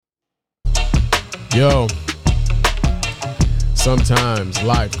Yo, sometimes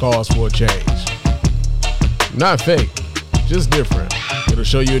life calls for a change. Not fake, just different. It'll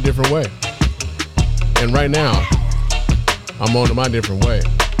show you a different way. And right now, I'm on to my different way.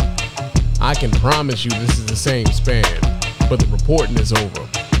 I can promise you this is the same Spann, but the reporting is over.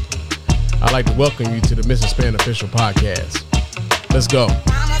 I'd like to welcome you to the Mr. Spann official podcast. Let's go.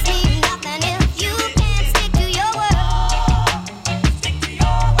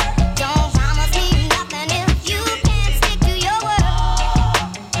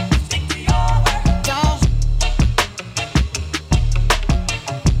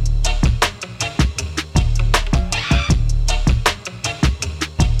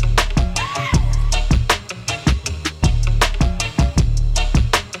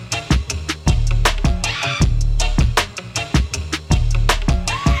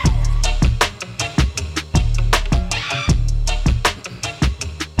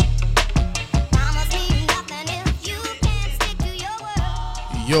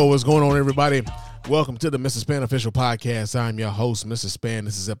 Yo, what's going on, everybody? Welcome to the Mr. Spann official podcast. I'm your host, Mr. Spann.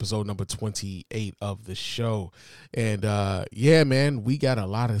 This is episode number 28 of the show. And yeah, man, we got a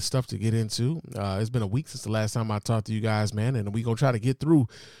lot of stuff to get into. It's been a week since the last time I talked to you guys, man, and we're going to try to get through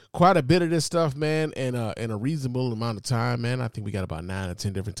quite a bit of this stuff, man, in a reasonable amount of time, man. I think we got about 9 or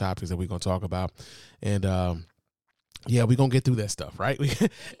 10 different topics that we're going to talk about. And yeah, we're going to get through that stuff, right?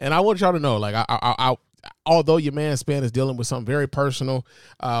 And I want y'all to know, like, although your man Spann is dealing with something very personal,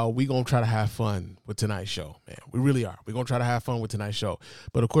 we're going to try to have fun with tonight's show, man. We really are. We're going to try to have fun with tonight's show.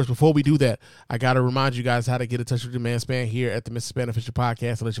 But, of course, before we do that, I got to remind you guys how to get in touch with your man Spann here at the Mr. Spann Official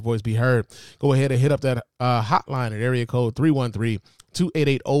Podcast to let your voice be heard. Go ahead and hit up that hotline at area code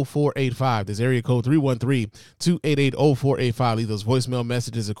 313-288-0485. There's area code 313-288-0485. Leave those voicemail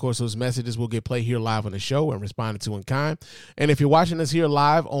messages. Of course, those messages will get played here live on the show and responded to in kind. And if you're watching us here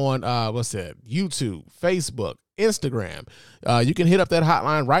live on, YouTube, Facebook, Instagram, you can hit up that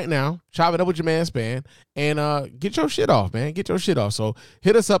hotline right now, chop it up with your man Spann, and get your shit off, man. Get your shit off. So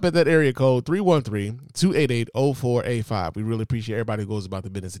hit us up at that area code 313-288-0485. We really appreciate everybody who goes about the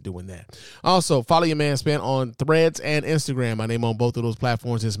business of doing that. Also, follow your man Spann on Threads and Instagram. My name on both of those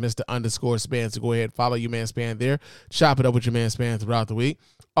platforms is Mr._Spann. So go ahead, follow your man Spann there. Chop it up with your man Spann throughout the week.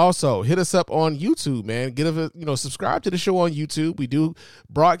 Also, hit us up on YouTube, man. Subscribe to the show on YouTube. We do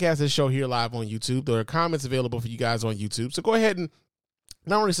broadcast this show here live on YouTube. There are comments available for you guys on YouTube. So go ahead and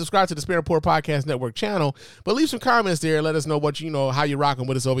not only subscribe to the Spann Report Podcast Network channel, but leave some comments there. Let us know how you're rocking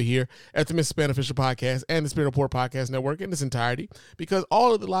with us over here at the Mr. Spann Official Podcast and the Spann Report Podcast Network in its entirety, because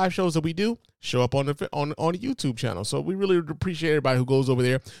all of the live shows that we do show up on the YouTube channel. So we really appreciate everybody who goes over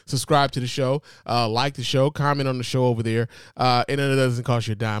there, subscribe to the show, like the show, comment on the show over there, and it doesn't cost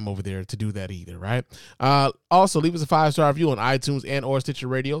you a dime over there to do that either, right? Also, leave us a 5-star review on iTunes and or Stitcher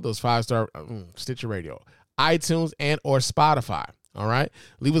Radio. Those 5-star Stitcher Radio, iTunes and or Spotify. All right.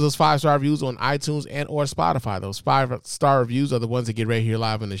 Leave us those 5-star reviews on iTunes and or Spotify. Those 5-star reviews are the ones that get right here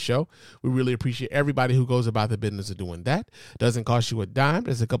live on the show. We really appreciate everybody who goes about the business of doing that. Doesn't cost you a dime.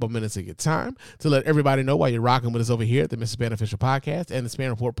 Just a couple minutes of your time to let everybody know why you're rocking with us over here at the Mr. Spann Official Podcast and the Spann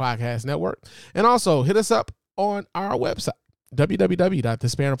Report Podcast Network. And also hit us up on our website,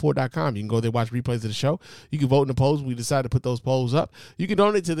 www.thespannreport.com. You can go there, watch replays of the show. You can vote in the polls. We decided to put those polls up. You can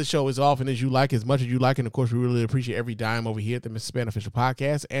donate to the show as often as you like, as much as you like. And, of course, we really appreciate every dime over here at the Mr. Spann Official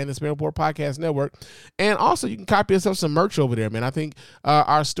Podcast and the Spann Report Podcast Network. And also, you can copy yourself some merch over there, man. I think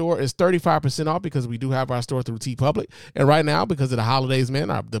our store is 35% off because we do have our store through TeePublic. And right now, because of the holidays, man,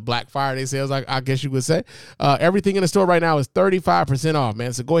 the Black Friday sales, I guess you would say, everything in the store right now is 35% off,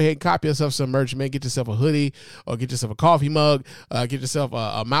 man. So go ahead and copy yourself some merch, man. Get yourself a hoodie or get yourself a coffee mug. Get yourself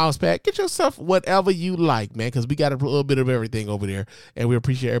a mouse pad. Get yourself whatever you like, man, because we got a little bit of everything over there, and we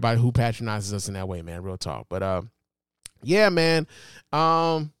appreciate everybody who patronizes us in that way, man. Real talk. But yeah, man,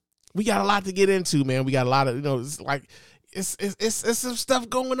 we got a lot to get into, man. We got a lot of, it's some stuff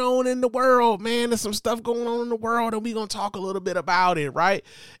going on in the world, man. There's some stuff going on in the world, and we're gonna talk a little bit about it, right?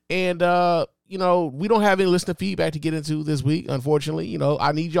 And we don't have any listener feedback to get into this week, unfortunately.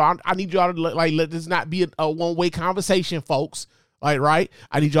 I need y'all to let this not be a one-way conversation, folks. Right?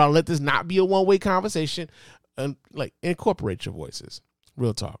 I need y'all to let this not be a one-way conversation, and incorporate your voices.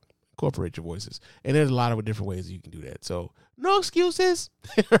 Real talk. Incorporate your voices. And there's a lot of different ways you can do that. So no excuses,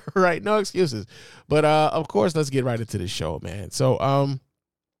 right? No excuses. But of course, let's get right into the show, man. So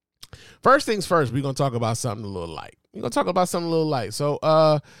first things first, we're gonna talk about something a little light. So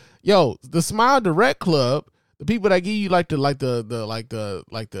the Smile Direct Club, the people that give you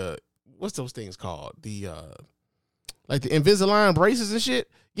the what's those things called? The Invisalign braces and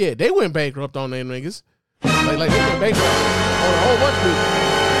shit. Yeah, they went bankrupt on them niggas. They went bankrupt on a whole bunch of people.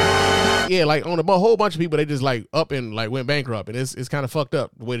 yeah, like on a whole bunch of people, they just like up and like went bankrupt, and it's kind of fucked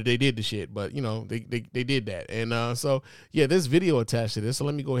up the way that they did the shit. But you know, they did that, and so yeah, there's video attached to this. So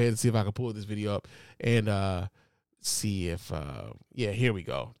let me go ahead and see if I can pull this video up and see if yeah, here we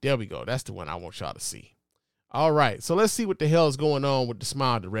go. There we go. That's the one I want y'all to see. All right, so let's see what the hell is going on with the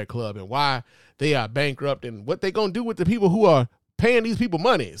Smile Direct Club and why they are bankrupt and what they're gonna do with the people who are paying these people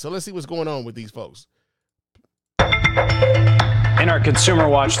money. So let's see what's going on with these folks. In our Consumer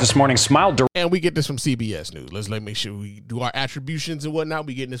Watch this morning, Smile Direct. And we get this from CBS News. Let's make sure we do our attributions and whatnot.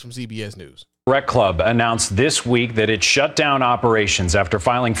 We getting this from CBS News. Direct Club announced this week that it shut down operations after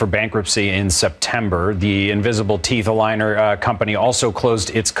filing for bankruptcy in September. The Invisible Teeth Aligner company also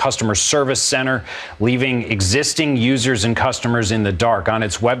closed its customer service center, leaving existing users and customers in the dark. On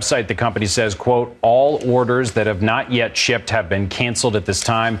its website, the company says, quote, all orders that have not yet shipped have been canceled at this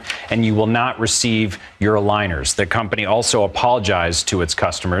time, and you will not receive your aligners. The company also apologized to its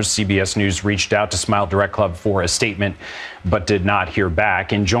customers. CBS News reached out to Smile Direct Club for a statement, but did not hear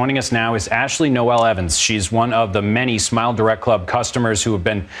back. And joining us now is Ashley Noel Evans. She's one of the many Smile Direct Club customers who have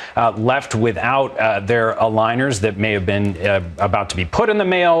been left without their aligners that may have been about to be put in the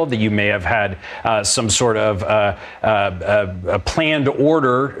mail, that you may have had some sort of a planned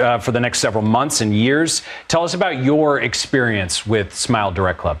order for the next several months and years. Tell us about your experience with Smile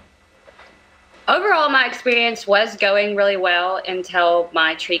Direct Club. Overall, my experience was going really well until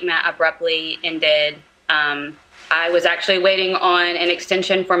my treatment abruptly ended. I was actually waiting on an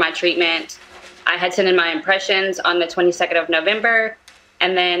extension for my treatment. I had sent in my impressions on the 22nd of November,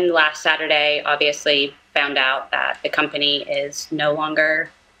 and then last Saturday, obviously, found out that the company is no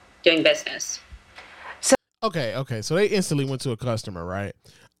longer doing business. Okay. So they instantly went to a customer, right?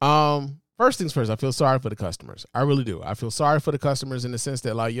 First things first, I feel sorry for the customers. I really do. I feel sorry for the customers in the sense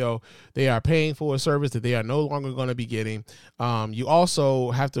that, like, yo, they are paying for a service that they are no longer going to be getting. You also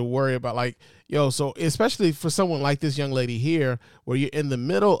have to worry about, like, yo, so especially for someone like this young lady here, where you're in the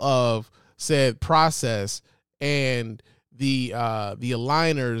middle of said process and the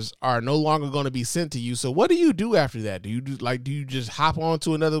aligners are no longer going to be sent to you. So what do you do after that? Do you just hop on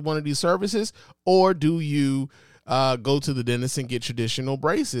to another one of these services, or do you go to the dentist and get traditional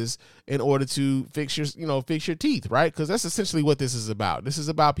braces in order to fix your teeth, right? Because that's essentially what this is about. This is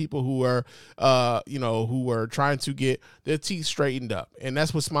about people who are, who are trying to get their teeth straightened up, and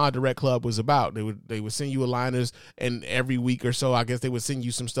that's what Smile Direct Club was about. They would send you aligners, and every week or so, I guess they would send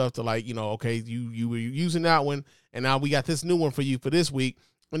you some stuff to, like, okay, you were using that one, and now we got this new one for you for this week,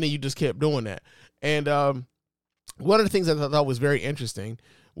 and then you just kept doing that. And one of the things that I thought was very interesting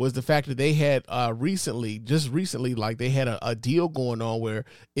was the fact that they had recently, like, they had a deal going on where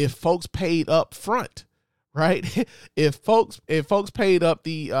if folks paid up front, right? if folks paid up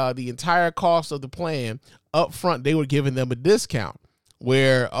the entire cost of the plan up front, they were giving them a discount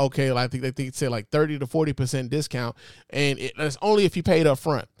where, okay, I think they said like 30 to 40% discount, and it's only if you paid up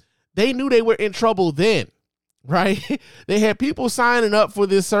front. They knew they were in trouble then. Right? They had people signing up for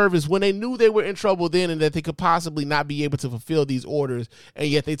this service when they knew they were in trouble then and that they could possibly not be able to fulfill these orders, and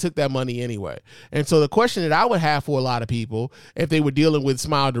yet they took that money anyway. And so the question that I would have for a lot of people, if they were dealing with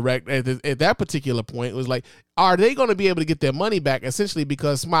Smile Direct at that particular point, was like, are they going to be able to get their money back, essentially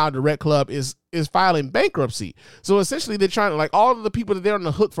because Smile Direct Club is filing bankruptcy? So essentially they're trying to, like, all of the people that they're on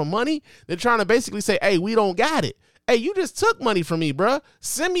the hook for money, they're trying to basically say, hey, we don't got it. Hey, you just took money from me, bruh.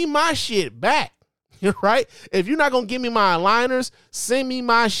 Send me my shit back. Right? If you're not going to give me my aligners, send me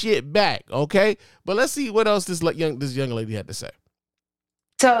my shit back, okay? But let's see what else this young lady had to say.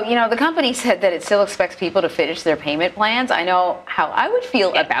 So, the company said that it still expects people to finish their payment plans. I know how I would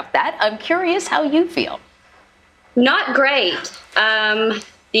feel about that. I'm curious how you feel. Not great.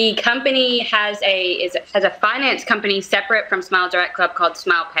 The company has a finance company separate from Smile Direct Club called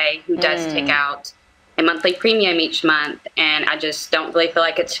SmilePay, who does take out a monthly premium each month, and I just don't really feel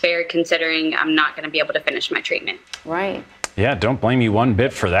like it's fair considering I'm not going to be able to finish my treatment. Right. Yeah, don't blame you one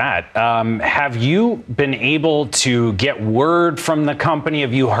bit for that. Have you been able to get word from the company?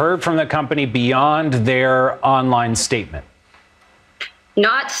 Have you heard from the company beyond their online statement?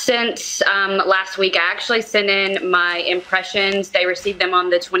 Not since last week. I actually sent in my impressions. They received them on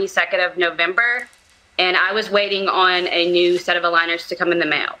the 22nd of November, and I was waiting on a new set of aligners to come in the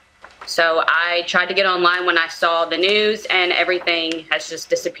mail. So I tried to get online when I saw the news, and everything has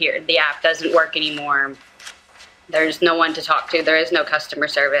just disappeared. The app doesn't work anymore. There's no one to talk to. There is no customer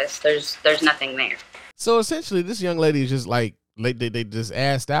service. There's nothing there. So essentially, this young lady is just like, they just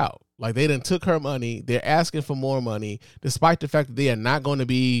asked out. Like, they done took her money. They're asking for more money, despite the fact that they are not going to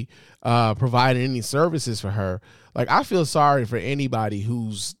be providing any services for her. Like, I feel sorry for anybody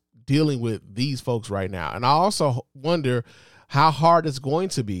who's dealing with these folks right now. And I also wonder how hard it's going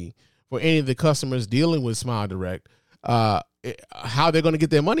to be for any of the customers dealing with Smile Direct, how they're going to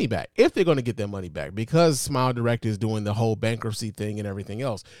get their money back, if they're going to get their money back, because Smile Direct is doing the whole bankruptcy thing and everything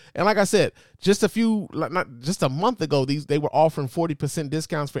else. And like I said, just a month ago, they were offering 40%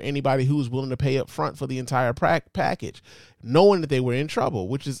 discounts for anybody who was willing to pay up front for the entire package, knowing that they were in trouble,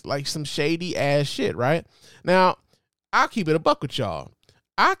 which is like some shady ass shit, right? Now, I'll keep it a buck with y'all.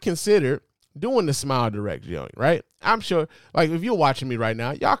 I considered doing the Smile Direct joint, right? I'm sure, like, if you're watching me right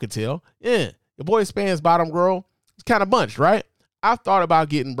now, y'all can tell, your boy Spann's bottom girl, kind of bunched, right? I thought about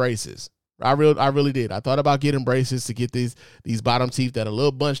getting braces. I really did. I thought about getting braces to get these bottom teeth that are a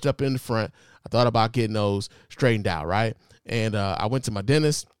little bunched up in the front. I thought about getting those straightened out, right? And I went to my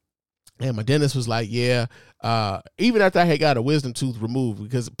dentist, and my dentist was like, yeah, even after I had got a wisdom tooth removed,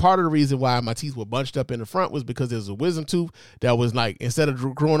 because part of the reason why my teeth were bunched up in the front was because there's a wisdom tooth that was like, instead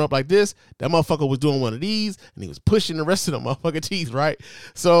of growing up like this, that motherfucker was doing one of these, and he was pushing the rest of the motherfucking teeth, right?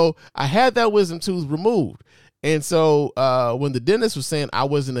 So I had that wisdom tooth removed. And so when the dentist was saying I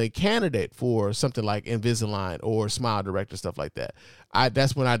wasn't a candidate for something like Invisalign or Smile Direct or stuff like that,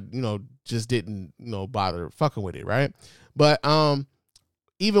 that's when I, just didn't, bother fucking with it, right? But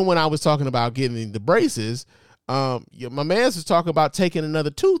even when I was talking about getting the braces, my man's was talking about taking another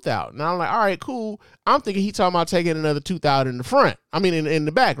tooth out. And I'm like, all right, cool. I'm thinking he talking about taking another tooth out in the front. I mean, in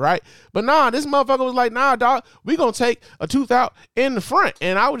the back, right? But nah, this motherfucker was like, nah, dog, we gonna take a tooth out in the front.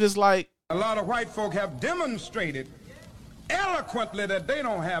 And I was just like, a lot of white folk have demonstrated eloquently that they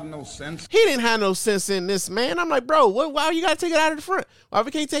don't have no sense. He didn't have no sense in this, man. I'm like, bro, why you got to take it out of the front? Why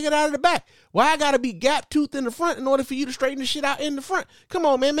we can't take it out of the back? Why I got to be gap toothed in the front in order for you to straighten the shit out in the front? Come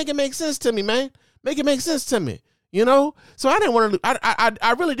on, man. Make it make sense to me, man. Make it make sense to me. So I didn't want to,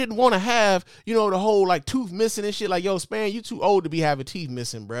 I really didn't want to have, the whole like tooth missing and shit. Like, yo, Spann, you too old to be having teeth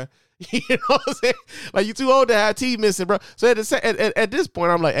missing, bruh. You know what I'm saying? Like, you too old to have teeth missing, bro. So at this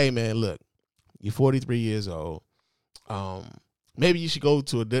point, I'm like, hey, man, look, you're 43 years old. Maybe you should go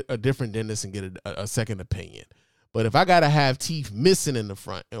to a different dentist and get a second opinion. But if I got to have teeth missing in the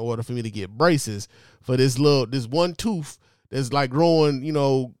front in order for me to get braces for this one tooth that's like growing,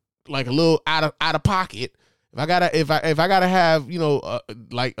 like a little out of pocket, if I gotta have,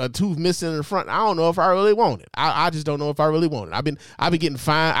 like a tooth missing in the front, I don't know if I really want it. I just don't know if I really want it. I've been getting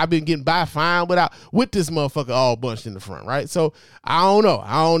fine. I've been getting by fine with this motherfucker all bunched in the front, right? So I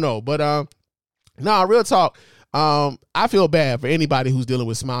don't know. But real talk. I feel bad for anybody who's dealing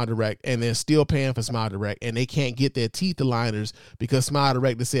with Smile Direct and they're still paying for Smile Direct and they can't get their teeth aligners because Smile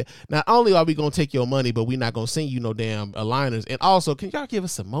Direct has said, not only are we gonna take your money, but we're not gonna send you no damn aligners. And also, can y'all give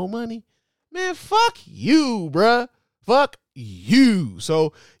us some more money? Man, fuck you, bruh. Fuck you.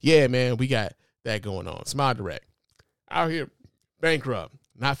 So, yeah, man, we got that going on. Smile Direct. Out here, bankrupt,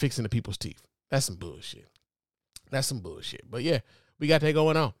 not fixing the people's teeth. That's some bullshit. But, yeah, we got that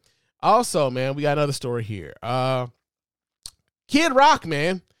going on. Also, man, we got another story here. Kid Rock,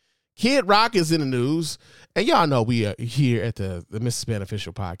 man. Kid Rock is in the news. And y'all know we are here at the Mr. Spann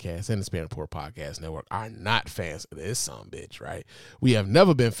Official Podcast and the Spann Report Podcast Network are not fans of this bitch, right? We have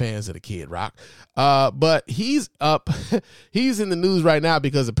never been fans of the Kid Rock. But he's up. He's in the news right now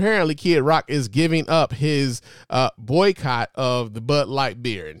because apparently Kid Rock is giving up his boycott of the Bud Light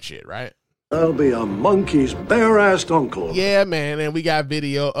beer and shit, right? I'll be a monkey's bare-assed uncle. Yeah, man, and we got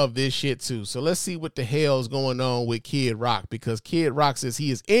video of this shit, too. So let's see what the hell's going on with Kid Rock, because Kid Rock says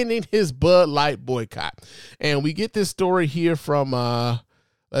he is ending his Bud Light boycott. And we get this story here from,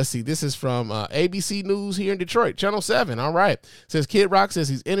 let's see, this is from ABC News here in Detroit, Channel 7. All right. It says Kid Rock says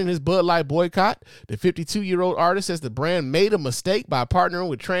he's ending his Bud Light boycott. The 52-year-old artist says the brand made a mistake by partnering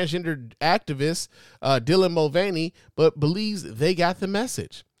with transgender activist Dylan Mulvaney, but believes they got the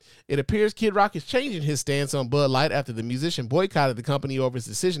message. It appears Kid Rock is changing his stance on Bud Light after the musician boycotted the company over his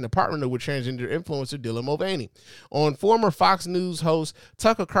decision to partner with transgender influencer Dylan Mulvaney. On former Fox News host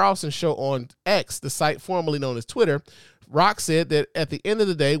Tucker Carlson's show on X, the site formerly known as Twitter, Rock said that at the end of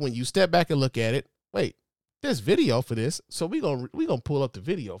the day, when you step back and look at it, wait, there's video for this, so we gonna pull up the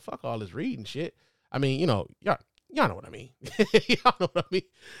video. Fuck all this reading shit. I mean, y'all know what I mean. Y'all know what I mean.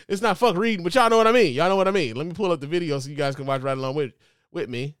 It's not fuck reading, but y'all know what I mean. Y'all know what I mean. Let me pull up the video so you guys can watch right along with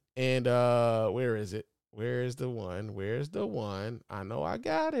me. And where is it? Where's the one? I know I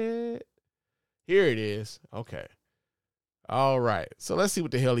got it. Here it is. Okay. All right. So let's see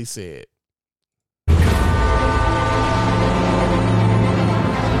what the hell he said.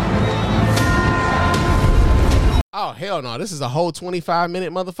 Oh, hell no. This is a whole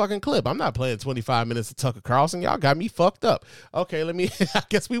 25-minute motherfucking clip. I'm not playing 25 minutes of Tucker Carlson. Y'all got me fucked up. Okay, I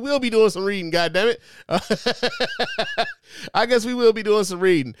guess we will be doing some reading, goddammit. I guess we will be doing some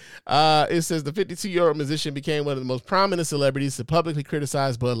reading. It says the 52-year-old musician became one of the most prominent celebrities to publicly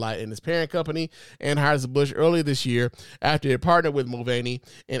criticize Bud Light and his parent company, Anheuser-Busch, earlier this year after it partnered with Mulvaney.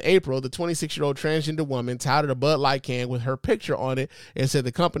 In April, the 26-year-old transgender woman touted a Bud Light can with her picture on it and said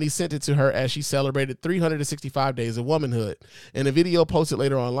the company sent it to her as she celebrated 365 days of womanhood. In a video posted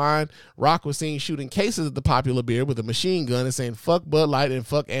later online, Rock was seen shooting cases of the popular beer with a machine gun and saying "fuck Bud Light" and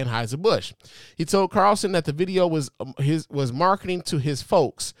 "fuck Anheuser-Busch." He told Carlson that the video was marketing to his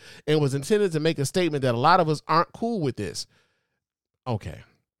folks and was intended to make a statement that a lot of us aren't cool with this. Okay.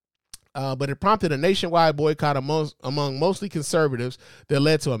 But it prompted a nationwide boycott among mostly conservatives that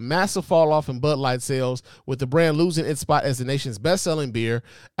led to a massive fall off in Bud Light sales, with the brand losing its spot as the nation's best-selling beer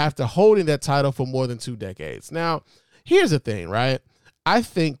after holding that title for more than 2 decades. Now, here's the thing, right? I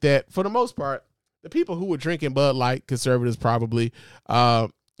think that for the most part, the people who were drinking Bud Light, conservatives probably, I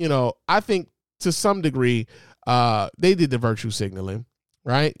think to some degree, they did the virtue signaling.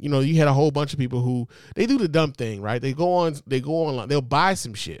 Right. You had a whole bunch of people who they do the dumb thing. Right. They go online. They'll buy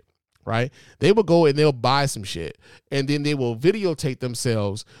some shit. Right. They will go and they'll buy some shit and then they will videotape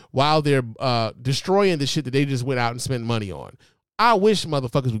themselves while they're destroying the shit that they just went out and spent money on. I wish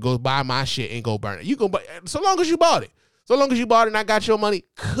motherfuckers would go buy my shit and go burn it. You go buy, so long as you bought it. So long as you bought it and I got your money.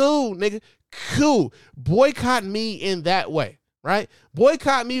 Cool, nigga. Cool. Boycott me in that way. Right?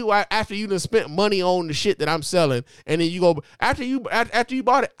 Boycott me after you done spent money on the shit that I'm selling, and then you go after you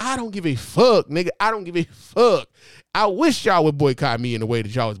bought it. I don't give a fuck, nigga. I don't give a fuck. I wish y'all would boycott me in the way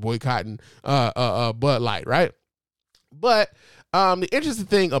that y'all was boycotting Bud Light, right? But the interesting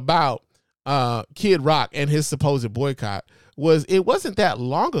thing about Kid Rock and his supposed boycott was it wasn't that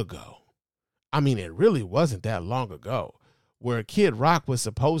long ago. I mean, it really wasn't that long ago where Kid Rock was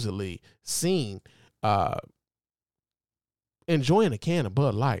supposedly seen enjoying a can of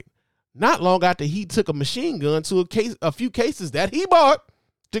Bud Light not long after he took a machine gun to a few cases that he bought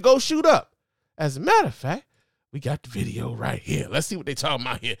to go shoot up. As a matter of fact, we got the video right here. Let's see what they talking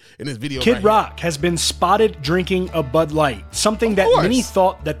about here in this video. Kid Rock has been spotted drinking a Bud Light, something that many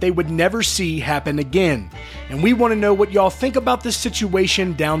thought that they would never see happen again. And we want to know what y'all think about this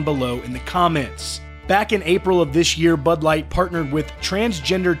situation down below in the comments. Back in April of this year, Bud Light partnered with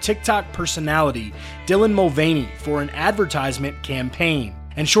transgender TikTok personality Dylan Mulvaney for an advertisement campaign.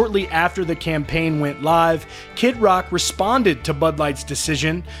 And shortly after the campaign went live, Kid Rock responded to Bud Light's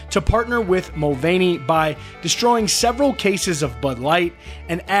decision to partner with Mulvaney by destroying several cases of Bud Light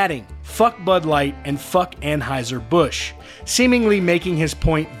and adding "fuck Bud Light" and "fuck Anheuser-Busch," seemingly making his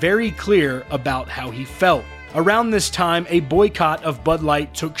point very clear about how he felt. Around this time, a boycott of Bud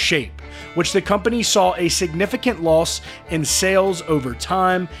Light took shape, which the company saw a significant loss in sales over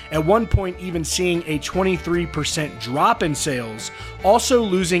time, at one point even seeing a 23% drop in sales, also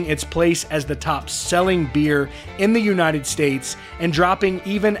losing its place as the top selling beer in the United States and dropping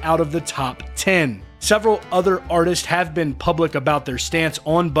even out of the top 10. Several other artists have been public about their stance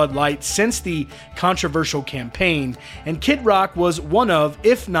on Bud Light since the controversial campaign, and Kid Rock was one of,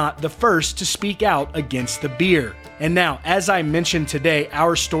 if not the first, to speak out against the beer. And now, as I mentioned today,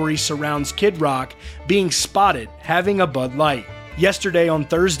 our story surrounds Kid Rock being spotted having a Bud Light. Yesterday on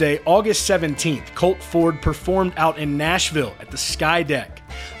Thursday, August 17th, Colt Ford performed out in Nashville at the Sky Deck.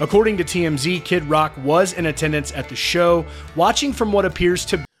 According to TMZ, Kid Rock was in attendance at the show, watching from what appears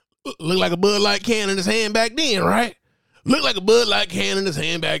to look like a Bud Light can in his hand back then, right? Look like a Bud Light can in his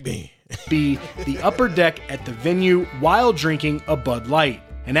hand back then. be the upper deck at the venue while drinking a Bud Light.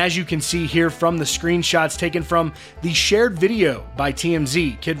 And as you can see here from the screenshots taken from the shared video by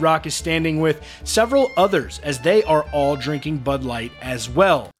TMZ, Kid Rock is standing with several others as they are all drinking Bud Light as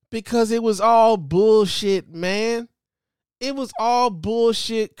well. Because it was all bullshit, man. It was all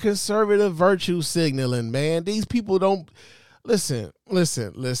bullshit conservative virtue signaling, man. These people don't... Listen.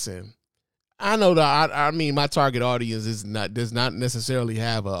 I know that I mean my target audience does not necessarily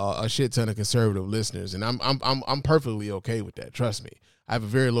have a shit ton of conservative listeners, and I'm perfectly okay with that. Trust me, I have a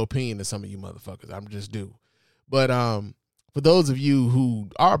very low opinion of some of you motherfuckers. I'm just do. But for those of you who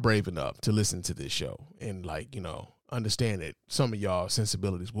are brave enough to listen to this show and understand that some of y'all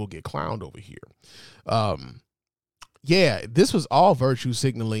sensibilities will get clowned over here, yeah, this was all virtue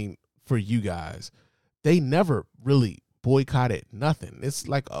signaling for you guys. They never really boycotted nothing. It's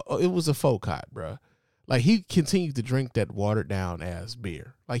like it was a faux cot, bro. Like he continued to drink that watered down ass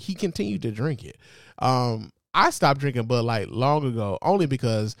beer. Like he continued to drink it. I stopped drinking Bud Light long ago only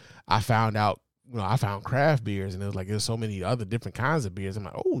because I found out, I found craft beers, and it was like there's so many other different kinds of beers. I'm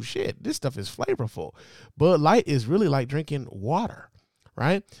like, oh shit, this stuff is flavorful. Bud Light is really like drinking water,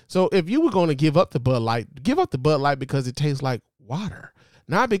 right? So if you were going to give up the Bud Light, give up the Bud Light because it tastes like water,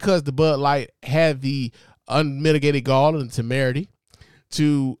 not because the Bud Light had the unmitigated gall and temerity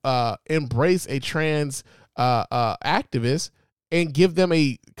to embrace a trans activist and give them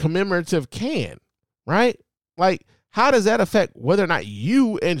a commemorative can, right? Like, how does that affect whether or not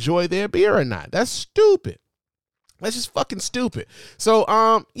you enjoy their beer or not? That's stupid. That's just fucking stupid. So,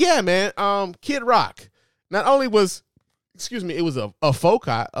 yeah, man, Kid Rock, not only was, it was a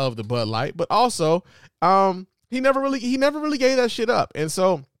foci of the Bud Light, but also, he never really gave that shit up. And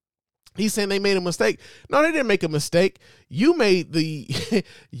so he's saying they made a mistake. No, they didn't make a mistake. You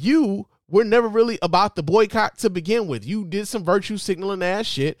were never really about the boycott to begin with. You did some virtue signaling ass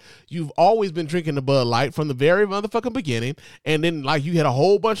shit. You've always been drinking the Bud Light from the very motherfucking beginning. And then like you had a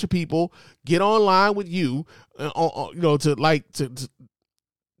whole bunch of people get online with you, to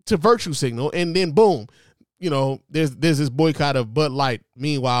virtue signal. And then boom, there's this boycott of Bud Light.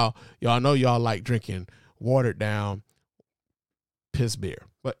 Meanwhile, y'all know y'all like drinking watered down piss beer.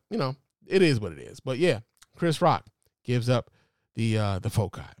 But, it is what it is. But yeah, Chris Rock gives up the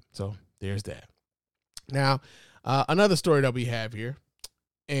foci. So there's that. Now, another story that we have here,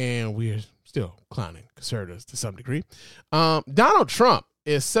 and we're still clowning conservatives to some degree. Donald Trump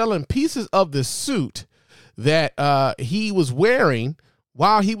is selling pieces of the suit that he was wearing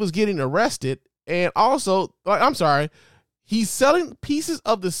while he was getting arrested. And also, he's selling pieces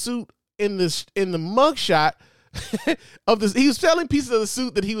of the suit in the mugshot of this. He was selling pieces of the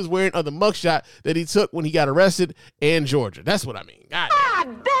suit that he was wearing of the mugshot that he took when he got arrested in Georgia. That's what I mean. God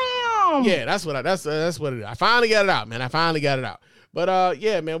damn. Yeah, that's what it is. I finally got it out, man. But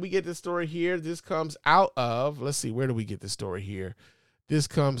yeah, man, we get this story here. This comes out of, let's see, where do we get this story here? This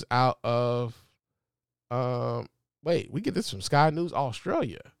comes out of we get this from Sky News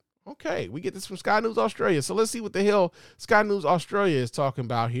Australia. Okay, we get this from Sky News Australia. So let's see what the hell Sky News Australia is talking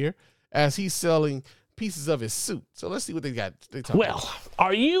about here as he's selling pieces of his suit. So let's see what they got. Well,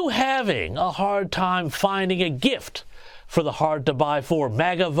 are you having a hard time finding a gift for the hard-to-buy-for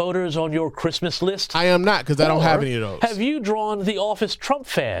MAGA voters on your Christmas list? I am not, because I don't have any of those. Have you drawn the Office Trump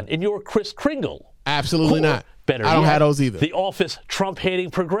fan in your Kris Kringle? Absolutely not. Better I don't yet, have those either. The Office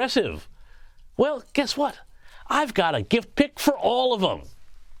Trump-hating progressive. Well, guess what? I've got a gift pick for all of them.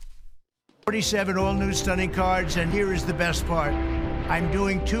 47 all-new stunning cards, and here is the best part. I'm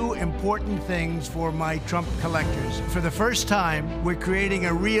doing two important things for my Trump collectors. For the first time, we're creating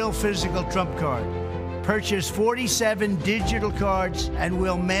a real physical Trump card. Purchase 47 digital cards, and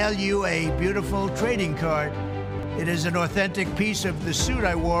we'll mail you a beautiful trading card. It is an authentic piece of the suit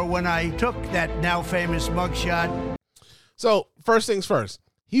I wore when I took that now famous mugshot. So, first things first,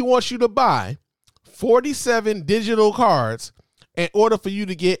 he wants you to buy 47 digital cards in order for you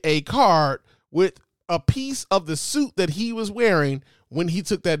to get a card with a piece of the suit that he was wearing when he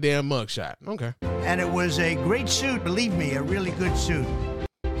took that damn mugshot. Okay. And it was a great suit, believe me, a really good suit.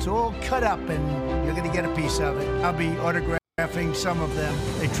 It's all cut up, and you're going to get a piece of it. I'll be autographing some of them.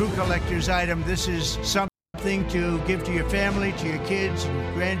 A true collector's item. This is something to give to your family, to your kids, and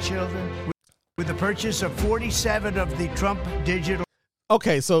your grandchildren. With the purchase of 47 of the Trump digital.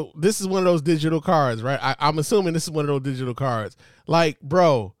 Okay, so this is one of those digital cards, right? I'm assuming this is one of those digital cards. Like,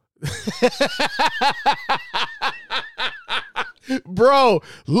 bro. Bro,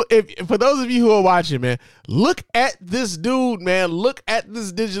 if for those of you who are watching, man, look at this dude, man. Look at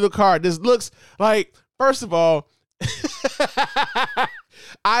this digital card. This looks like, first of all,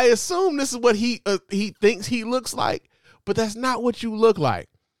 I assume this is what he thinks he looks like, but that's not what you look like.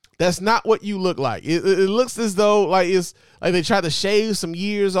 That's not what you look like. It looks as though like it's like they tried to shave some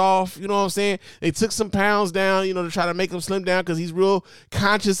years off. You know what I'm saying? They took some pounds down, to try to make him slim down because he's real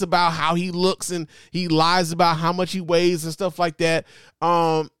conscious about how he looks and he lies about how much he weighs and stuff like that.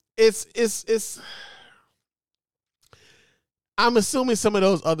 It's. I'm assuming some of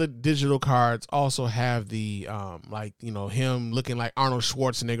those other digital cards also have the him looking like Arnold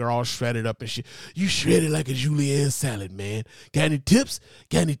Schwarzenegger, all shredded up and shit. You shredded like a julienne salad, man. Got any tips?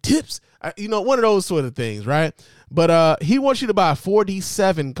 One of those sort of things, right? But he wants you to buy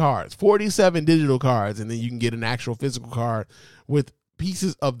 47 cards, 47 digital cards, and then you can get an actual physical card with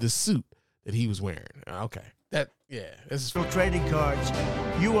pieces of the suit that he was wearing. Okay, this is trading cards.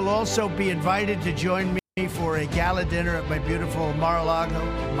 You will also be invited to join me for a gala dinner at my beautiful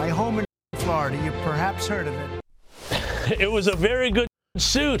Mar-a-Lago, my home in Florida. You've perhaps heard of it. It was a very good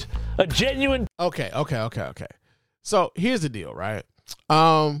suit, a genuine. Okay. So here's the deal, right?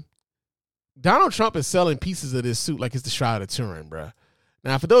 Donald Trump is selling pieces of this suit like it's the Shroud of Turin, bruh.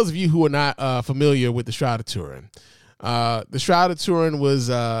 Now, for those of you who are not familiar with the Shroud of Turin, the Shroud of Turin was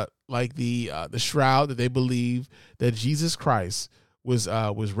like the shroud that they believe that Jesus Christ was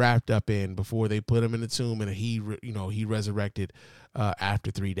wrapped up in before they put him in the tomb, and he resurrected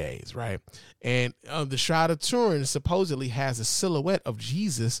after 3 days, right? And the Shroud of Turin supposedly has a silhouette of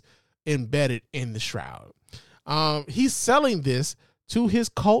Jesus embedded in the shroud. He's selling this to his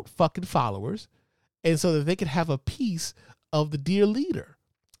cult fucking followers, and so that they could have a piece of the dear leader,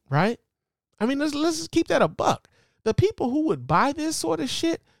 right? I mean, let's just keep that a buck. The people who would buy this sort of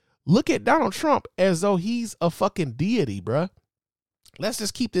shit look at Donald Trump as though he's a fucking deity, bruh. Let's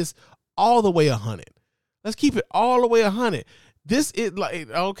just keep this all the way 100. Let's keep it all the way 100. This is like,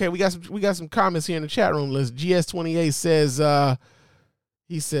 okay, we got some comments here in the chat room list. GS28 says,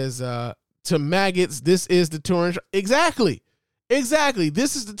 he says, to maggots, this is the Turin Shroud. Exactly.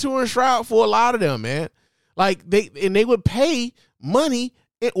 This is the Turin Shroud for a lot of them, man. Like they would pay money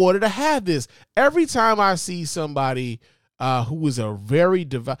in order to have this. Every time I see somebody who is a very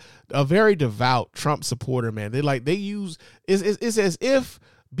devout Trump supporter, man, it's as if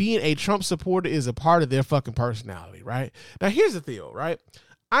being a Trump supporter is a part of their fucking personality, right? Now, here's the deal, right?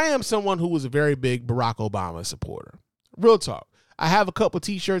 I am someone who was a very big Barack Obama supporter. Real talk. I have a couple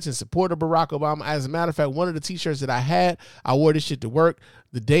t-shirts in support of Barack Obama. As a matter of fact, one of the t-shirts that I had, I wore this shit to work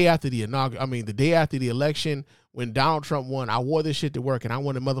the day after the election when Donald Trump won. I wore this shit to work, and I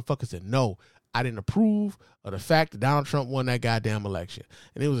wanted motherfuckers to know I didn't approve of the fact that Donald Trump won that goddamn election.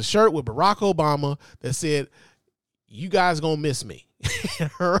 And it was a shirt with Barack Obama that said, "You guys gonna miss me."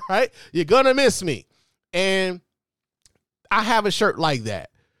 Right? You're gonna miss me. And I have a shirt like that.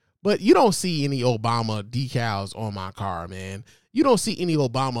 But you don't see any Obama decals on my car, man. You don't see any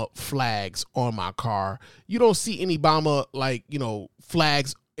Obama flags on my car. You don't see any Obama, like,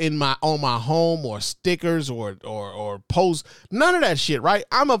 flags on my home, or stickers or posts. None of that shit, right?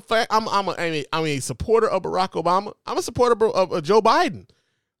 I'm a supporter of Barack Obama. I'm a supporter of Joe Biden.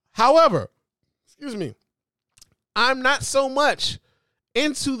 However, I'm not so much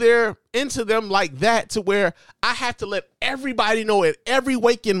into them like that to where I have to let everybody know at every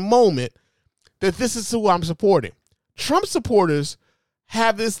waking moment that this is who I'm supporting. Trump supporters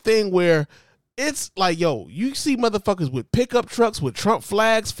have this thing where it's like, yo, you see motherfuckers with pickup trucks with Trump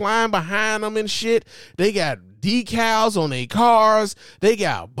flags flying behind them and shit. They got decals on their cars. They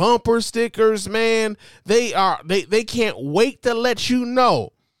got bumper stickers, man. They can't wait to let you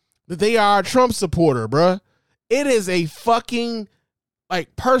know that they are a Trump supporter, bruh. It is a fucking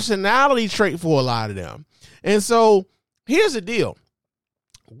personality trait for a lot of them. And so here's the deal.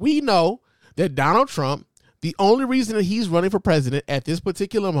 We know that Donald Trump, the only reason that he's running for president at this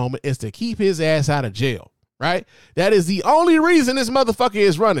particular moment is to keep his ass out of jail, right? That is the only reason this motherfucker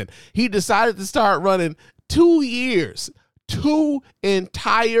is running. He decided to start running 2 years, 2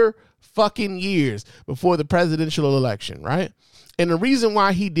 entire fucking years before the presidential election, right? And the reason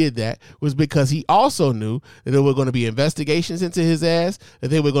why he did that was because he also knew that there were going to be investigations into his ass, that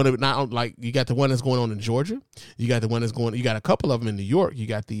they were going to not like, you got the one that's going on in Georgia. You got the one that's you got a couple of them in New York. You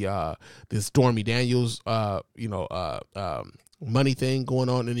got the Stormy Daniels, money thing going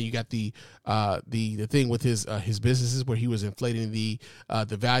on. And then you got the thing with his businesses where he was inflating the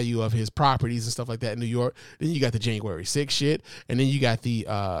value of his properties and stuff like that in New York. Then you got the January 6th shit. And then you got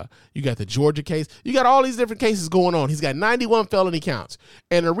the Georgia case. You got all these different cases going on. He's got 91 felony counts.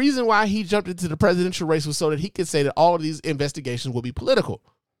 And the reason why he jumped into the presidential race was so that he could say that all of these investigations will be political,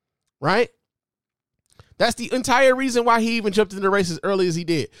 right? That's the entire reason why he even jumped into the race as early as he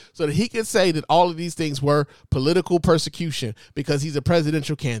did, so that he could say that all of these things were political persecution because he's a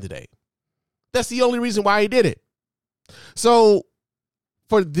presidential candidate. That's the only reason why he did it. So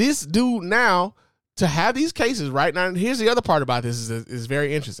for this dude now to have these cases right now, and here's the other part about this is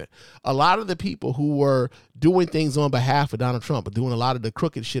very interesting. A lot of the people who were doing things on behalf of Donald Trump, but doing a lot of the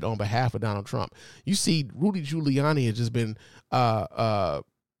crooked shit on behalf of Donald Trump. You see, Rudy Giuliani has just been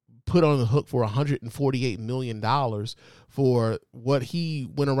put on the hook for $148 million for what he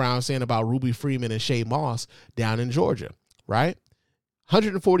went around saying about Ruby Freeman and Shay Moss down in Georgia, right?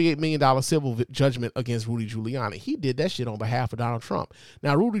 $148 million civil judgment against Rudy Giuliani. He did that shit on behalf of Donald Trump.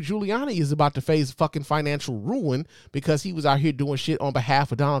 Now, Rudy Giuliani is about to face fucking financial ruin because he was out here doing shit on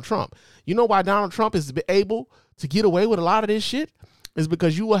behalf of Donald Trump. You know why Donald Trump is able to get away with a lot of this shit? Is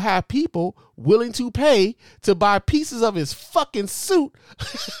because you will have people willing to pay to buy pieces of his fucking suit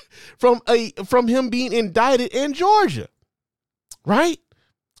from him being indicted in Georgia, right?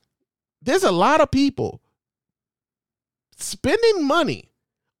 There's a lot of people spending money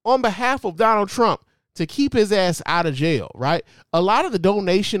on behalf of Donald Trump to keep his ass out of jail, right? A lot of the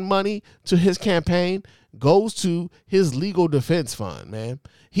donation money to his campaign goes to his legal defense fund, man.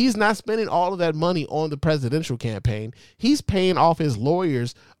 He's not spending all of that money on the presidential campaign. He's paying off his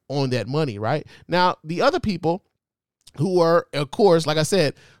lawyers on that money, right? Now, the other people who were, of course, like I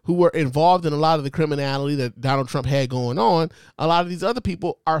said, who were involved in a lot of the criminality that Donald Trump had going on, a lot of these other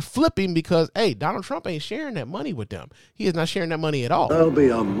people are flipping because, hey, Donald Trump ain't sharing that money with them. He is not sharing that money at all. That'll be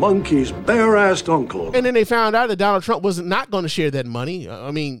a monkey's bare-assed uncle. And then they found out that Donald Trump was not going to share that money.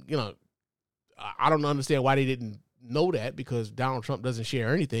 I mean, you know, I don't understand why they didn't know that, because Donald Trump doesn't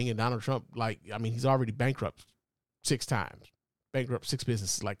share anything. And Donald Trump, like, I mean, he's already bankrupt 6 times, bankrupt 6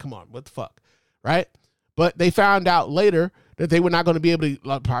 businesses. Like, come on, what the fuck, right? But they found out later that they were not going to be able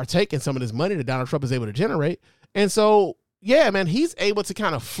to partake in some of this money that Donald Trump is able to generate. And so, yeah, man, he's able to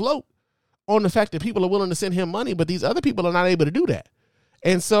kind of float on the fact that people are willing to send him money, but these other people are not able to do that.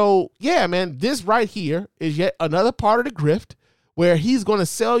 And so, yeah, man, this right here is yet another part of the grift where he's going to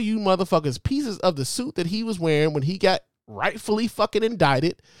sell you motherfuckers pieces of the suit that he was wearing when he got rightfully fucking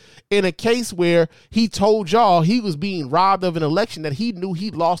indicted in a case where he told y'all he was being robbed of an election that he knew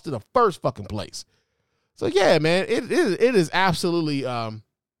he lost in the first fucking place. So yeah, man, it is absolutely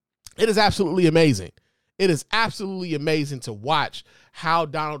amazing. It is absolutely amazing to watch how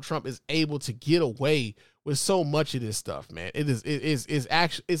Donald Trump is able to get away with so much of this stuff, man.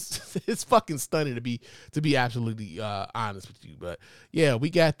 It's fucking stunning to be absolutely honest with you. But yeah, we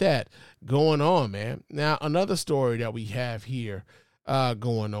got that going on, man. Now another story that we have here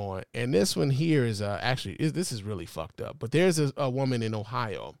going on, and this one here is this is really fucked up. But there's a woman in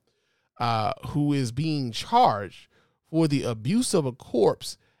Ohio who is being charged for the abuse of a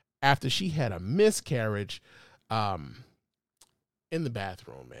corpse after she had a miscarriage in the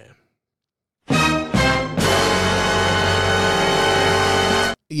bathroom, man.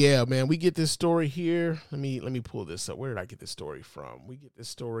 Yeah, man, we get this story here. Let me pull this up. Where did I get this story from? We get this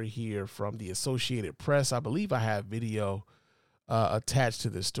story here from the Associated Press. I believe I have video attached to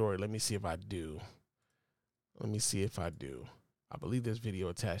this story. Let me see if I do. I believe there's video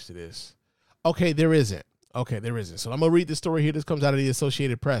attached to this. Okay, there isn't. So I'm going to read the story here. This comes out of the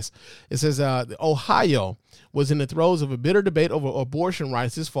Associated Press. It says, Ohio was in the throes of a bitter debate over abortion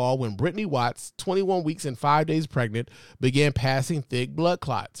rights this fall when Brittany Watts, 21 weeks and 5 days pregnant, began passing thick blood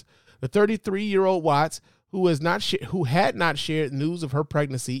clots. The 33-year-old Watts, who had not shared news of her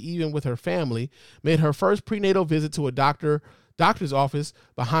pregnancy even with her family, made her first prenatal visit to a doctor's office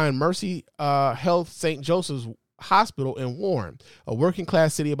behind Mercy Health St. Joseph's Hospital in Warren, a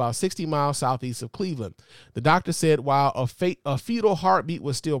working-class city about 60 miles southeast of Cleveland. The doctor said while a fetal heartbeat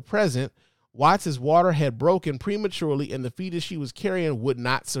was still present, Watts' water had broken prematurely and the fetus she was carrying would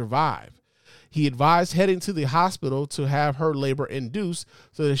not survive. He advised heading to the hospital to have her labor induced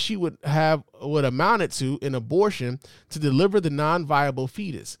so that she would have what amounted to an abortion to deliver the non-viable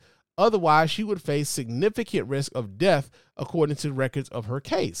fetus. Otherwise, she would face significant risk of death, according to records of her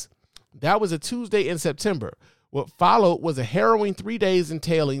case. That was a Tuesday in September. What followed was a harrowing 3 days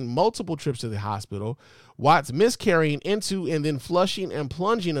entailing multiple trips to the hospital, Watts miscarrying into and then flushing and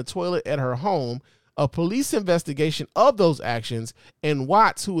plunging a toilet at her home, a police investigation of those actions, and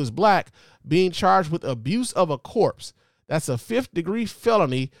Watts, who is black, being charged with abuse of a corpse. That's a 5th-degree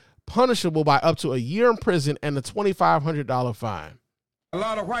felony, punishable by up to a year in prison and a $2,500 fine. A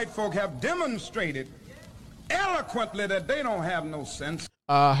lot of white folk have demonstrated eloquently that they don't have no sense.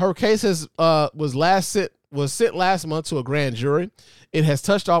 Her case was sent last month to a grand jury. It has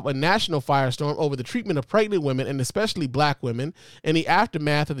touched off a national firestorm over the treatment of pregnant women and especially black women in the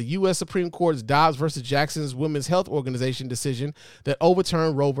aftermath of the U.S. Supreme Court's Dobbs versus Jackson's Women's Health Organization decision that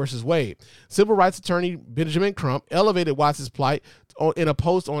overturned Roe versus Wade. Civil rights attorney Benjamin Crump elevated Watts' plight in a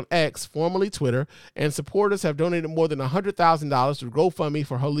post on X, formerly Twitter, and supporters have donated more than $100,000 to GoFundMe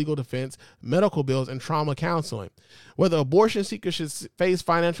for her legal defense, medical bills, and trauma counseling. Whether abortion seekers should face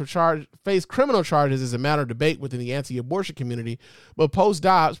criminal charges is a matter of debate within the anti-abortion community, but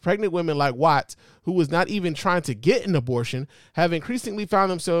post-Dobbs, pregnant women like Watts, who was not even trying to get an abortion, have increasingly found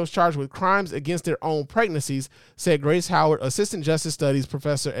themselves charged with crimes against their own pregnancies, said Grace Howard, Assistant Justice Studies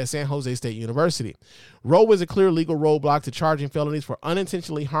Professor at San Jose State University. Roe is a clear legal roadblock to charging felonies for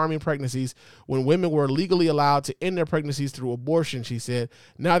unintentionally harming pregnancies when women were legally allowed to end their pregnancies through abortion, she said.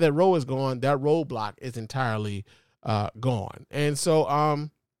 Now that Roe is gone, that roadblock is entirely gone. And so,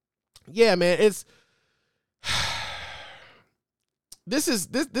 yeah, man, it's this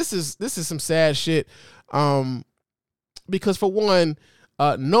is some sad shit. Because for one,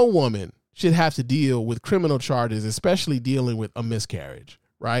 no woman should have to deal with criminal charges, especially dealing with a miscarriage,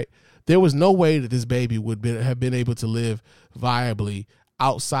 right? There was no way that this baby would have been able to live viably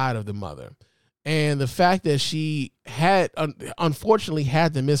outside of the mother. And the fact that she had, unfortunately,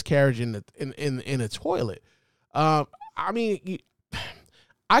 had the miscarriage in a toilet. I mean,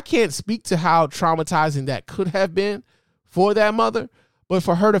 I can't speak to how traumatizing that could have been for that mother, but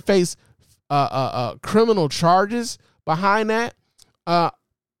for her to face criminal charges behind that,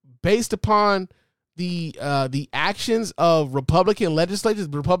 based upon the actions of Republican legislators,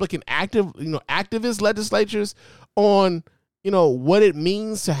 Republican activist legislatures on, what it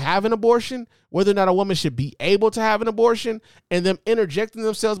means to have an abortion, whether or not a woman should be able to have an abortion, and them interjecting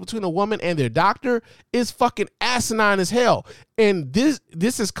themselves between a woman and their doctor is fucking asinine as hell. And this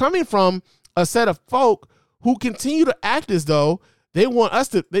is coming from a set of folk who continue to act as though they want us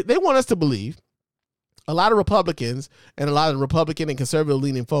to believe. A lot of Republicans and a lot of Republican and conservative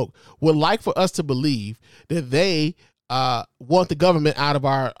leaning folk would like for us to believe that they want the government out of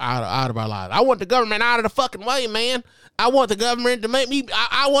our lives. I want the government out of the fucking way, man. I want the government to make me,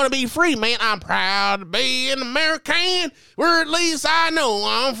 I want to be free, man. I'm proud to be an American, where at least I know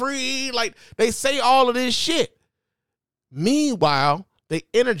I'm free. Like, they say all of this shit. Meanwhile, they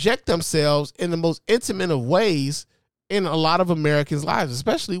interject themselves in the most intimate of ways in a lot of Americans' lives,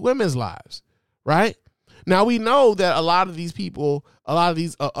 especially women's lives, right? Now, we know that a lot of these people, a lot of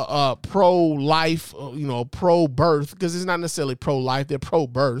these pro-life, pro-birth, because it's not necessarily pro-life, they're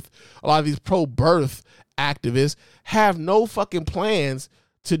pro-birth. A lot of these pro-birth activists have no fucking plans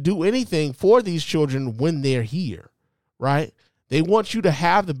to do anything for these children when they're here, right? They want you to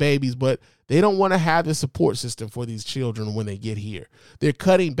have the babies, but they don't want to have the support system for these children when they get here. They're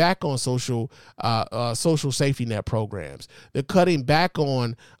cutting back on social safety net programs. They're cutting back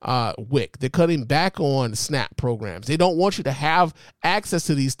on WIC. They're cutting back on SNAP programs. They don't want you to have access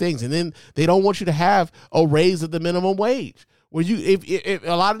to these things, and then they don't want you to have a raise of the minimum wage. Where if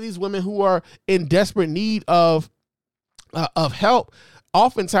a lot of these women who are in desperate need of help,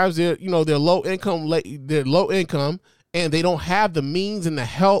 oftentimes they're low income. And they don't have the means and the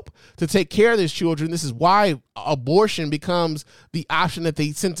help to take care of these children. This is why abortion becomes the option that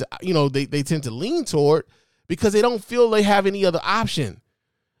they tend to, they tend to lean toward, because they don't feel they have any other option.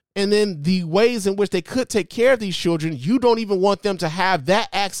 And then the ways in which they could take care of these children, you don't even want them to have that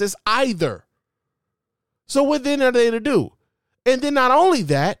access either. So what then are they to do? And then not only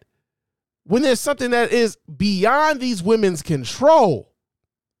that, when there's something that is beyond these women's control,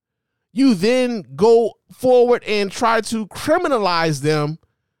 you then go forward and try to criminalize them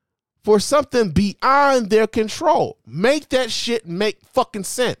for something beyond their control. Make that shit make fucking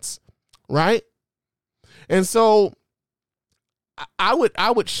sense, right? And so I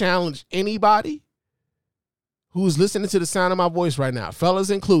would challenge anybody who's listening to the sound of my voice right now, fellas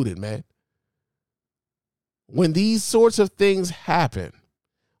included, man. When these sorts of things happen,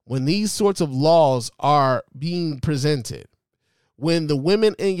 when these sorts of laws are being presented, when the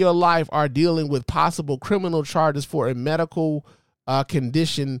women in your life are dealing with possible criminal charges for a medical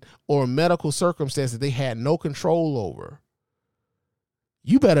condition or a medical circumstance that they had no control over,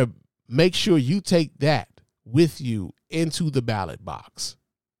 you better make sure you take that with you into the ballot box,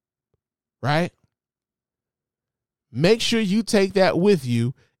 right? Make sure you take that with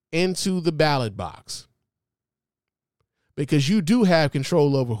you into the ballot box, because you do have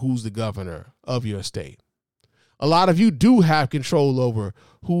control over who's the governor of your state. A lot of you do have control over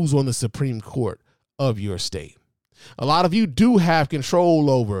who's on the Supreme Court of your state. A lot of you do have control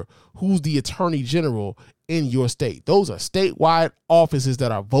over who's the attorney general in your state. Those are statewide offices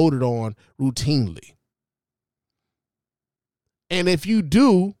that are voted on routinely. And if you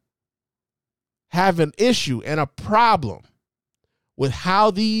do have an issue and a problem with how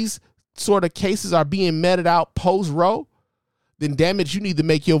these sort of cases are being meted out post-Roe, then damn it, you need to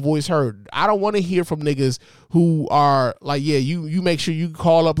make your voice heard. I don't want to hear from niggas who are like, yeah, you make sure you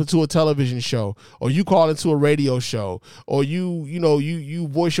call up into a television show, or you call into a radio show, or you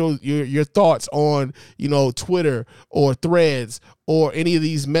voice your thoughts on, Twitter or Threads or any of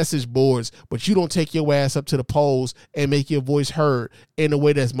these message boards, but you don't take your ass up to the polls and make your voice heard in a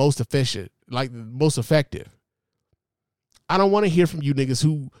way that's most efficient, like most effective. I don't want to hear from you niggas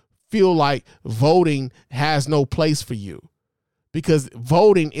who feel like voting has no place for you, because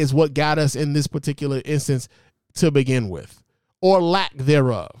voting is what got us in this particular instance to begin with, or lack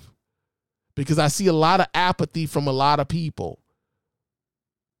thereof. Because I see a lot of apathy from a lot of people,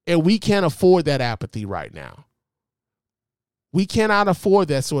 and we can't afford that apathy right now. We cannot afford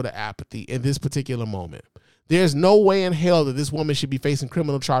that sort of apathy in this particular moment. There's no way in hell that this woman should be facing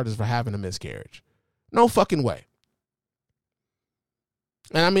criminal charges for having a miscarriage. No fucking way.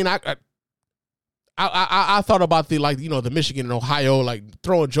 And I mean, I thought about the Michigan and Ohio,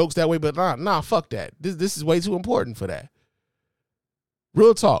 throwing jokes that way, but nah, fuck that. This is way too important for that.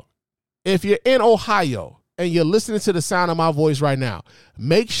 Real talk. if you're in Ohio and you're listening to the sound of my voice right now,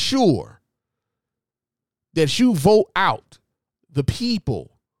 make sure that you vote out the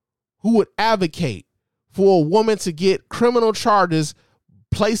people who would advocate for a woman to get criminal charges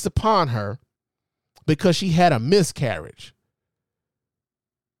placed upon her because she had a miscarriage.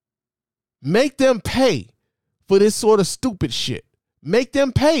 Make them pay for this sort of stupid shit. Make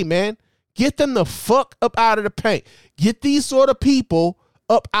them pay, man. Get them the fuck up out of the paint. Get these sort of people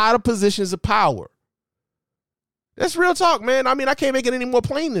up out of positions of power. That's real talk, man. I mean, I can't make it any more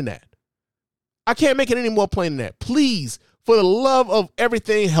plain than that. I can't make it any more plain than that. Please, for the love of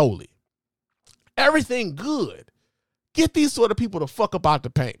everything holy, everything good, get these sort of people the fuck up out the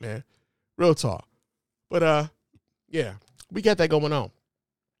paint, man. Real talk. But, yeah, we got that going on.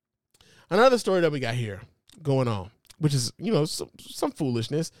 Another story that we got here going on, which is, you know, some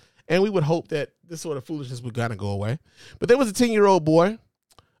foolishness. And we would hope that this sort of foolishness would kind of go away. But there was a 10-year-old boy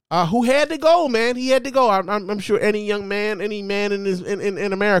who had to go, man. He had to go. I'm sure any young man, any man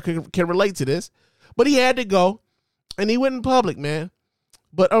in America can relate to this. But he had to go, and he went in public, man.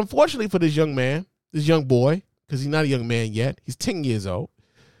 But unfortunately for this young man, this young boy, because he's not a young man yet, he's 10 years old.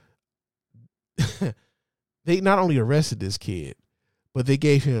 They not only arrested this kid, but they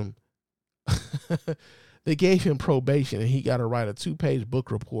gave him probation, and he got to write a 2-page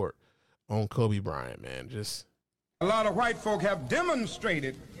book report on Kobe Bryant, man. Just a lot of white folk have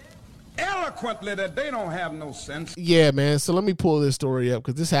demonstrated eloquently that they don't have no sense. Yeah, man. So let me pull this story up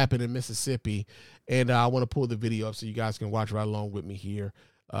because this happened in Mississippi, and I want to pull the video up so you guys can watch right along with me here.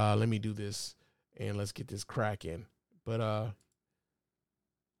 Let me do this, and let's get this cracking. But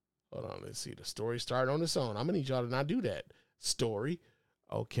hold on. Let's see. The story started on its own. I'm gonna need y'all to not do that. Story.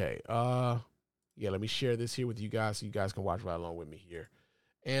 Okay. Yeah, let me share this here with you guys so you guys can watch right along with me here.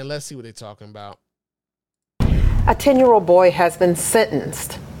 And let's see what they're talking about. A 10-year-old boy has been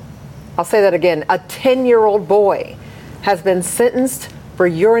sentenced. I'll say that again. A 10-year-old boy has been sentenced for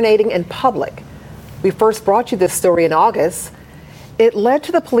urinating in public. We first brought you this story in August. It led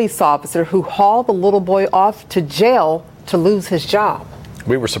to the police officer who hauled the little boy off to jail to lose his job.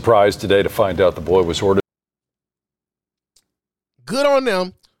 We were surprised today to find out the boy was ordered. Good on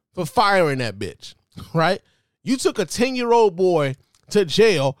them for firing that bitch, right? You took a 10-year-old boy to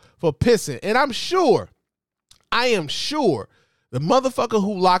jail for pissing. And I am sure the motherfucker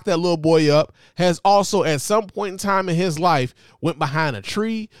who locked that little boy up has also at some point in time in his life went behind a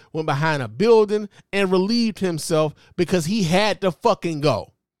tree, went behind a building, and relieved himself because he had to fucking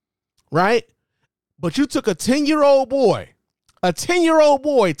go, right? But you took a 10-year-old boy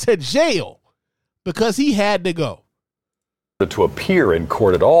to jail because he had to go. To appear in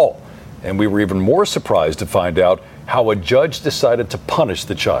court at all. And we were even more surprised to find out how a judge decided to punish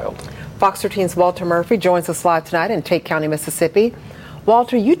the child. Fox 13's Walter Murphy joins us live tonight in Tate County, Mississippi.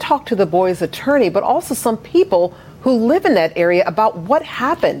 Walter, you talked to the boy's attorney, but also some people who live in that area about what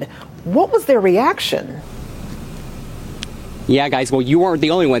happened. What was their reaction? Yeah, guys, well, you weren't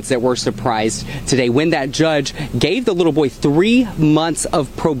the only ones that were surprised today when that judge gave the little boy 3 months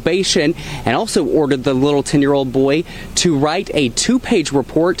of probation and also ordered the little 10-year-old boy to write a 2-page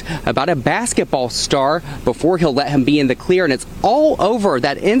report about a basketball star before he'll let him be in the clear. And it's all over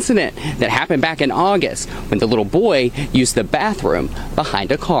that incident that happened back in August when the little boy used the bathroom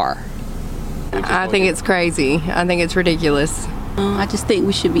behind a car. I think it's crazy. I think it's ridiculous. I just think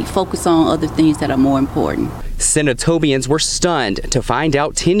we should be focused on other things that are more important. Senatobians were stunned to find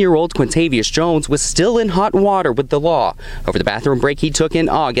out 10-year-old Quintavious Jones was still in hot water with the law over the bathroom break he took in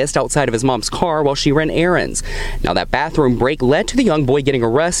August outside of his mom's car while she ran errands. Now, that bathroom break led to the young boy getting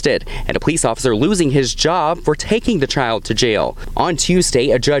arrested and a police officer losing his job for taking the child to jail. On Tuesday,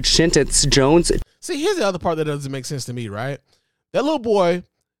 a judge sentenced Jones. See, here's the other part that doesn't make sense to me, right? That little boy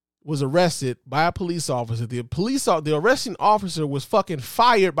was arrested by a police officer. The arresting officer was fucking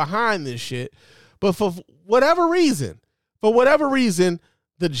fired behind this shit. But for whatever reason,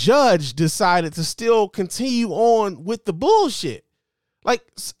 the judge decided to still continue on with the bullshit. Like,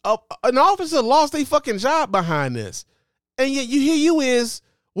 an officer lost their fucking job behind this. And yet you is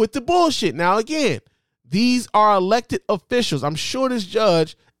with the bullshit. Now, again, these are elected officials. I'm sure this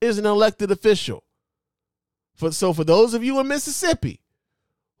judge is an elected official. So for those of you in Mississippi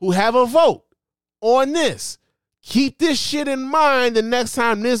who have a vote on this, keep this shit in mind the next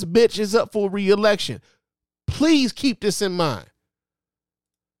time this bitch is up for re-election. Please keep this in mind.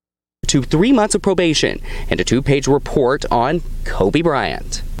 To 3 months of probation and a 2-page report on Kobe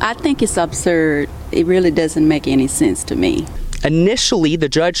Bryant. I think it's absurd. It really doesn't make any sense to me. Initially, the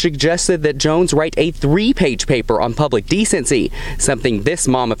judge suggested that Jones write a 3-page paper on public decency, something this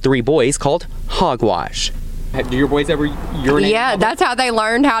mom of 3 boys called hogwash. Do your boys ever urinate? Yeah, that's how they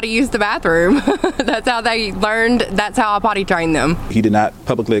learned how to use the bathroom. That's how I potty trained them. He did not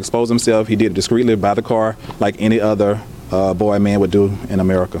publicly expose himself. He did it discreetly by the car like any other boy and man would do in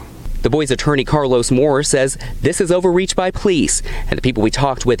America. The boy's attorney, Carlos Moore, says this is overreach by police, and the people we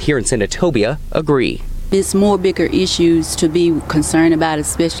talked with here in Senatobia agree. It's more bigger issues to be concerned about,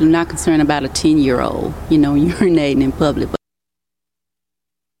 especially not concerned about a 10-year-old, urinating in public.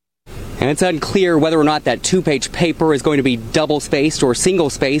 And it's unclear whether or not that 2-page paper is going to be double-spaced or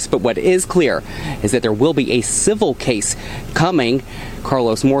single-spaced, but what is clear is that there will be a civil case coming.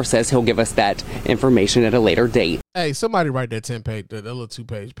 Carlos Moore says he'll give us that information at a later date. Hey, somebody write that 10-page, that little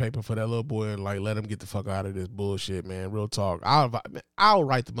 2-page paper for that little boy and let him get the fuck out of this bullshit, man. Real talk. I'll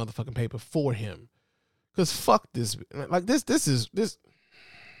write the motherfucking paper for him. Cause fuck this. This is.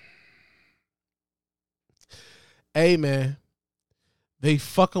 Hey, man. They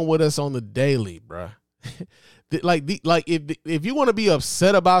fucking with us on the daily, bruh. If you want to be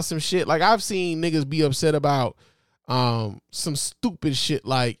upset about some shit, like I've seen niggas be upset about some stupid shit,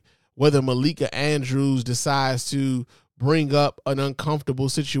 like whether Malika Andrews decides to bring up an uncomfortable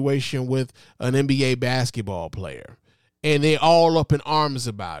situation with an NBA basketball player, and they all up in arms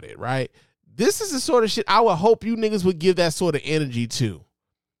about it, right? This is the sort of shit I would hope you niggas would give that sort of energy to.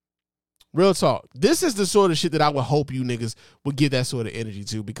 Real talk. This is the sort of shit that I would hope you niggas would give that sort of energy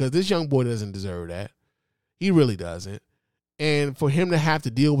to, because this young boy doesn't deserve that. He really doesn't. And for him to have to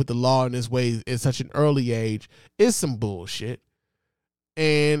deal with the law in this way at such an early age is some bullshit.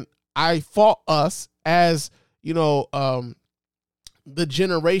 And I fault us as, the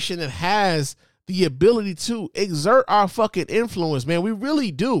generation that has the ability to exert our fucking influence, man. We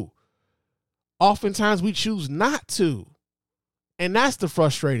really do. Oftentimes we choose not to. And that's the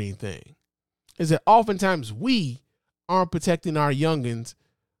frustrating thing. Is that oftentimes we aren't protecting our youngins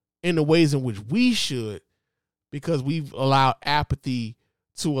in the ways in which we should, because we've allowed apathy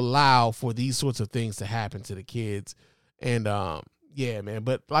to allow for these sorts of things to happen to the kids. And yeah, man,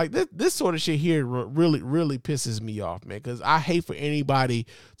 but like this sort of shit here really, really pisses me off, man, because I hate for anybody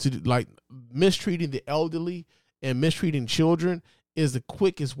to like mistreating the elderly and mistreating children is the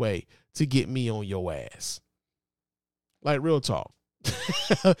quickest way to get me on your ass. Like, real talk.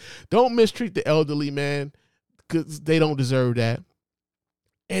 Don't mistreat the elderly, man, because they don't deserve that.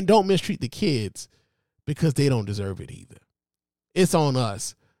 And don't mistreat the kids because they don't deserve it either. It's on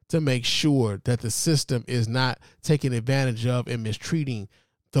us to make sure that the system is not taking advantage of and mistreating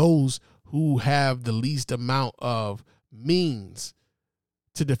those who have the least amount of means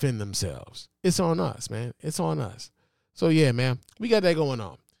to defend themselves. It's on us, man. It's on us. So, yeah, man, we got that going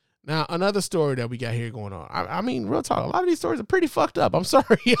on. Now, another story that we got here going on. I mean, real talk, a lot of these stories are pretty fucked up. I'm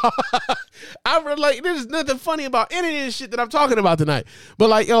sorry, y'all. There's nothing funny about any of this shit that I'm talking about tonight.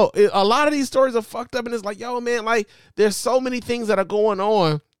 But, like, yo, a lot of these stories are fucked up. And it's like, yo, man, like, there's so many things that are going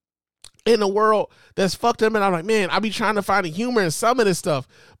on in the world that's fucked up. And I'm like, man, I be trying to find the humor in some of this stuff.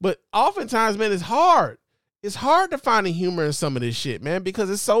 But oftentimes, man, it's hard. It's hard to find the humor in some of this shit, man, because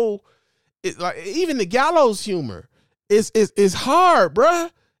it's like, even the gallows humor is hard,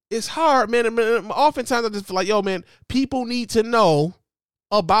 bruh. It's hard, man. Oftentimes I just feel like, yo, man, people need to know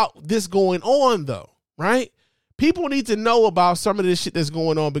about this going on, though, right? People need to know about some of this shit that's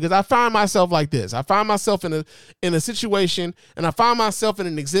going on, because I find myself like this. I find myself in a situation, and I find myself in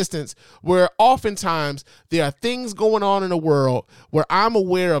an existence where oftentimes there are things going on in the world where I'm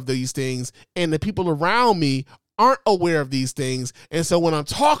aware of these things, and the people around me aren't aware of these things. And so when I'm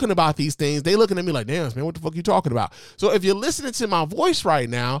talking about these things, they looking at me like, damn, man, what the fuck you talking about? So if you're listening to my voice right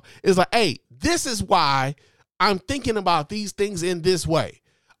now, it's like, hey, this is why I'm thinking about these things in this way.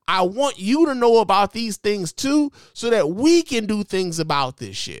 I want you to know about these things too, so that we can do things about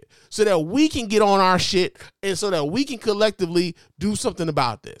this shit, so that we can get on our shit, and so that we can collectively do something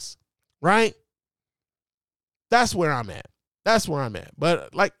about this, right? That's where I'm at. That's where I'm at.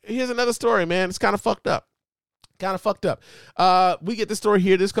 But like, here's another story, man. It's kind of fucked up. We get this story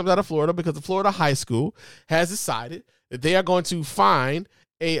here. This comes out of Florida, because the Florida high school has decided that they are going to fine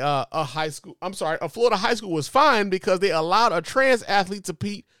a Florida high school was fined because they allowed a trans athlete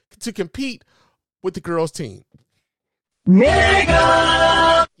to compete with the girls' team.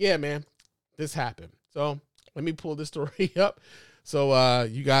 Nigga! Yeah, man, this happened. So let me pull this story up. So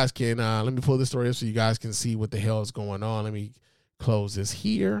you guys can let me pull this story up so you guys can see what the hell is going on. Let me close this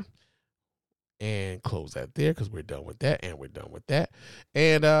here. And close that there, because we're done with that, and we're done with that.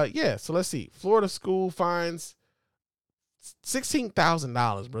 And yeah, so let's see. Florida school fines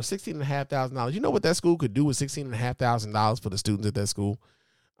 $16,000, bro. $16,500. You know what that school could do with $16,500 for the students at that school?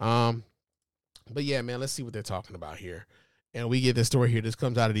 But yeah, man, let's see what they're talking about here. And we get this story here. This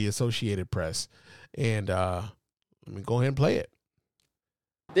comes out of the Associated Press. And let me go ahead and play it.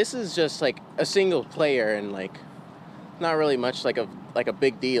 This is just like a single player and like not really much like a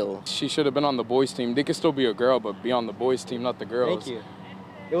big deal. She should have been on the boys team. They could still be a girl, but be on the boys team, not the girls. Thank you.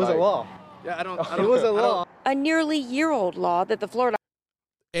 It was a law. Yeah, I don't. It was a law. A nearly year-old law that the Florida.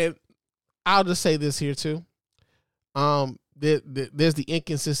 And I'll just say this here too. There's the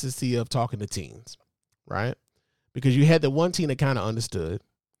inconsistency of talking to teens, right? Because you had the one teen that kind of understood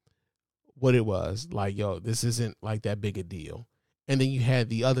what it was. Like, yo, this isn't like that big a deal. And then you had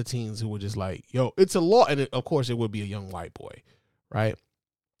the other teens who were just like, yo, it's a law. And of course it would be a young white boy, right?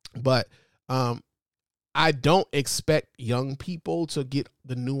 But I don't expect young people to get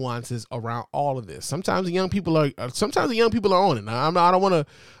the nuances around all of this. Sometimes the young people are on it. Now, I don't want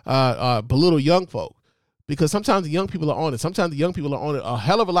to belittle young folk, because sometimes the young people are on it. Sometimes the young people are on it a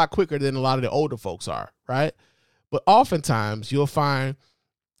hell of a lot quicker than a lot of the older folks are, right? But oftentimes you'll find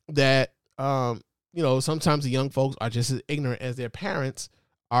that, sometimes the young folks are just as ignorant as their parents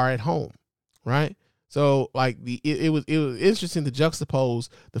are at home, right? So like it was interesting to juxtapose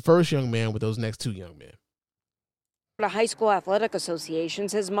the first young man with those next two young men. The High School Athletic Association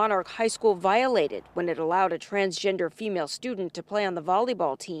says Monarch High School violated when it allowed a transgender female student to play on the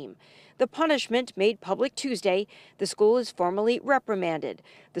volleyball team. The punishment made public Tuesday. The school is formally reprimanded.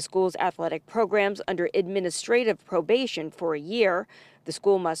 The school's athletic programs under administrative probation for a year. The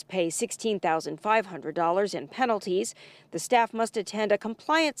school must pay $16,500 in penalties. The staff must attend a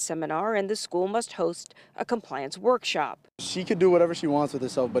compliance seminar, and the school must host a compliance workshop. She could do whatever she wants with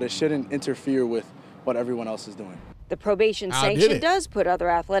herself, but it shouldn't interfere with what everyone else is doing. The probation sanction does put other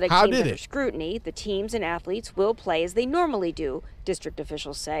athletic teams under scrutiny. The teams and athletes will play as they normally do, district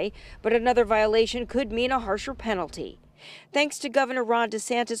officials say, but another violation could mean a harsher penalty. Thanks to Governor Ron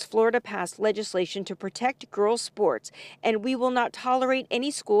DeSantis, Florida passed legislation to protect girls' sports, and we will not tolerate any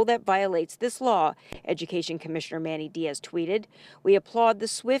school that violates this law, Education Commissioner Manny Diaz tweeted. We applaud the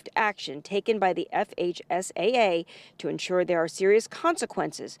swift action taken by the FHSAA to ensure there are serious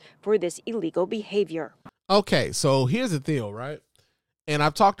consequences for this illegal behavior. Okay, so here's the deal, right? And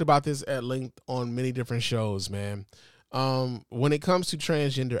I've talked about this at length on many different shows, man. When it comes to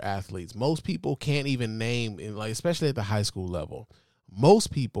transgender athletes, most people can't even name, especially at the high school level,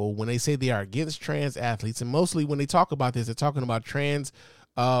 most people, when they say they are against trans athletes, and mostly when they talk about this, they're talking about trans,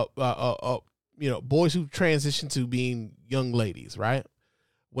 boys who transition to being young ladies, right?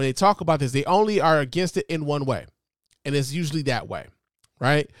 When they talk about this, they only are against it in one way, and it's usually that way,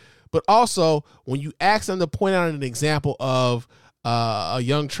 right? But also, when you ask them to point out an example of a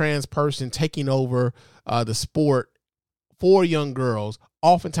young trans person taking over the sport for young girls,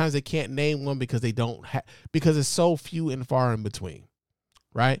 oftentimes they can't name one because because it's so few and far in between,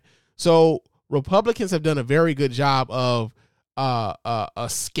 right? So Republicans have done a very good job of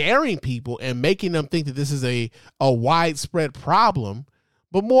scaring people and making them think that this is a widespread problem.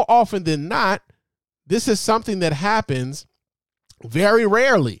 But more often than not, this is something that happens very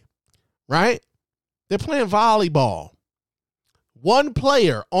rarely, right? They're playing volleyball. One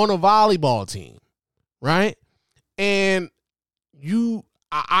player on a volleyball team, right? And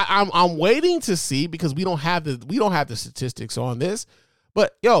I'm waiting to see, because we don't have the statistics on this,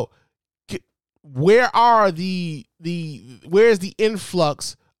 but where's the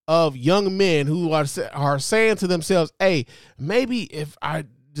influx of young men who are saying to themselves, hey, maybe if I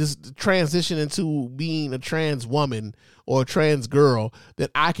just transition into being a trans woman or a trans girl,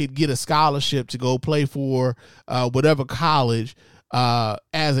 that I could get a scholarship to go play for whatever college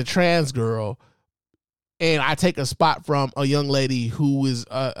as a trans girl, and I take a spot from a young lady who is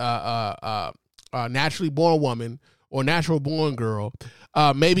a naturally born woman or natural born girl.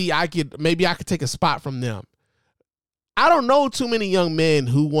 Maybe I could take a spot from them. I don't know too many young men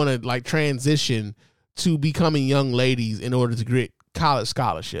who want to transition to becoming young ladies in order to get college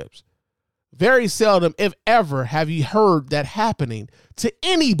scholarships. Very seldom, if ever, have you heard that happening to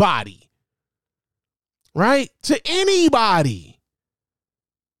anybody. Right? To anybody.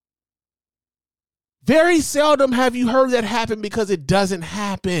 Very seldom have you heard that happen, because it doesn't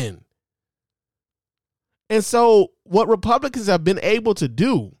happen. And so what Republicans have been able to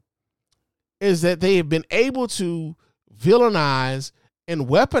do is that they have been able to villainize and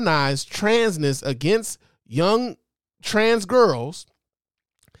weaponize transness against young trans girls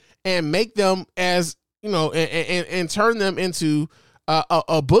and make them as, and turn them into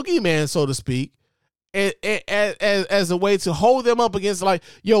a boogeyman, so to speak, as a way to hold them up against,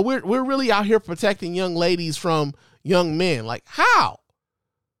 we're really out here protecting young ladies from young men. Like, how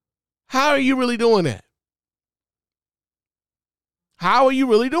are you really doing that? How are you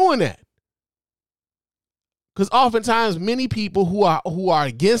really doing that? Because oftentimes many people who are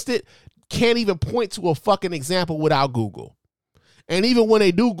against it can't even point to a fucking example without Google. And even when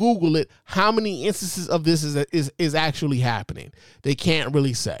they do Google it, how many instances of this is actually happening? They can't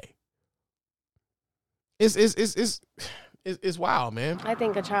really say. It's wild, man. I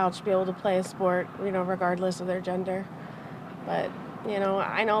think a child should be able to play a sport, regardless of their gender. But,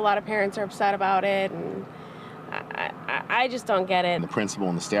 I know a lot of parents are upset about it, and I just don't get it. The principal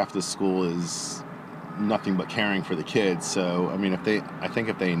and the staff of the school is nothing but caring for the kids. So, I mean, I think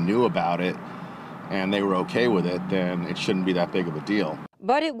if they knew about it and they were okay with it, then it shouldn't be that big of a deal.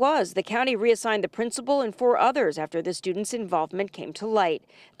 But it was. The county reassigned the principal and 4 others after the student's involvement came to light.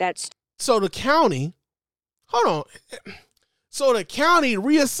 So the county, hold on. So the county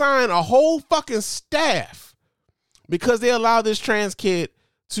reassigned a whole fucking staff because they allowed this trans kid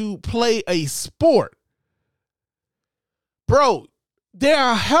to play a sport. Bro, there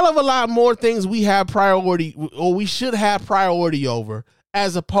are a hell of a lot more things we have priority, or we should have priority over,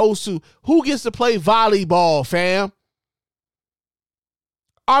 as opposed to who gets to play volleyball, fam.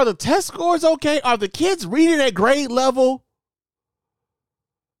 Are the test scores okay? Are the kids reading at grade level?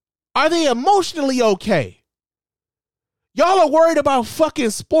 Are they emotionally okay? Y'all are worried about fucking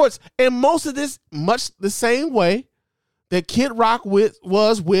sports, and most of this much the same way that Kid Rock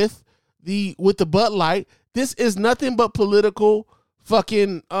was with the Bud Light. This is nothing but political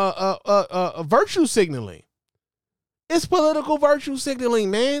fucking virtue signaling. It's political virtue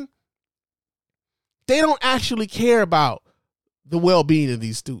signaling, man. They don't actually care about the well-being of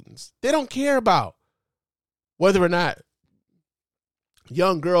these students. They don't care about whether or not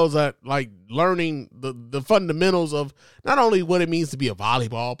young girls are like learning the fundamentals of not only what it means to be a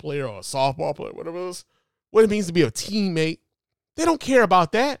volleyball player or a softball player, whatever it is, what it means to be a teammate. They don't care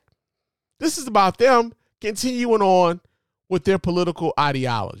about that. This is about them continuing on with their political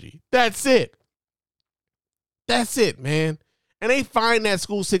ideology. That's it. That's it, man. And they fined that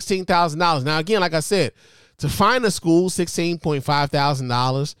school $16,000. Now, again, like I said, to fine a school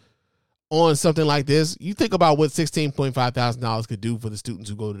 $16,500 on something like this, you think about what $16,500 could do for the students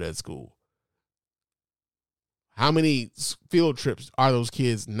who go to that school. How many field trips are those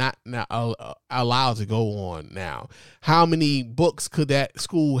kids not allowed to go on now? How many books could that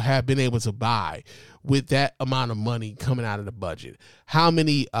school have been able to buy with that amount of money coming out of the budget? How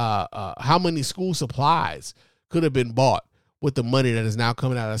many school supplies could have been bought with the money that is now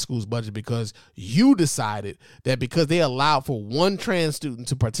coming out of the school's budget because you decided that because they allowed for one trans student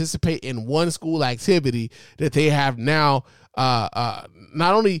to participate in one school activity that they have now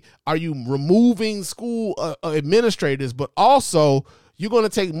not only are you removing school administrators, but also you're going to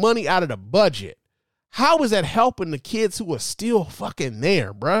take money out of the budget. How is that helping the kids who are still fucking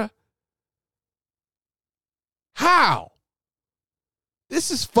there, bruh? How? This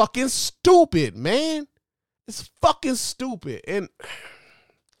is fucking stupid, man. It's fucking stupid. And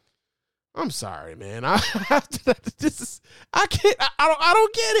I'm sorry, man. I don't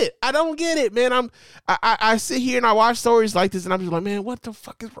get it. I don't get it, man. I sit here and I watch stories like this and I'm just like, man, what the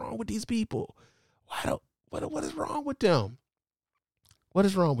fuck is wrong with these people? What is wrong with them? What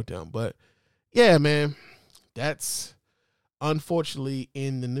is wrong with them? But yeah, man, that's unfortunately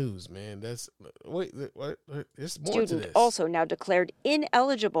in the news, man. There's more to this. Student also now declared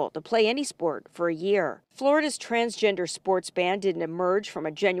ineligible to play any sport for a year. Florida's transgender sports ban didn't emerge from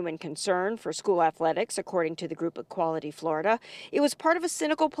a genuine concern for school athletics, according to the group Equality Florida. It was part of a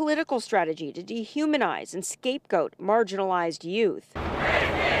cynical political strategy to dehumanize and scapegoat marginalized youth.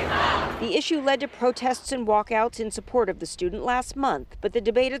 The issue led to protests and walkouts in support of the student last month, but the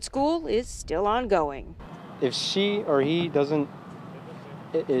debate at school is still ongoing. If she or he doesn't,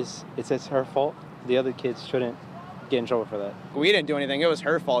 it's her fault. The other kids shouldn't get in trouble for that. We didn't do anything. It was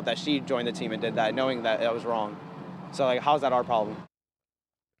her fault that she joined the team and did that, knowing that that was wrong. So, like, how's that our problem?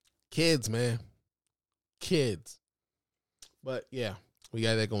 Kids, man. Kids. But, yeah, we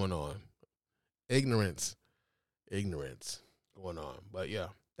got that going on. Ignorance going on. But, yeah,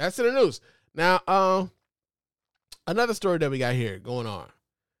 that's in the news. Now, another story that we got here going on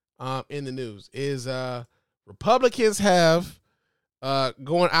in the news is Republicans have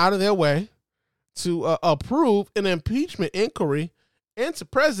going out of their way to approve an impeachment inquiry into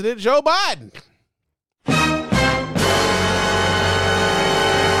President Joe Biden.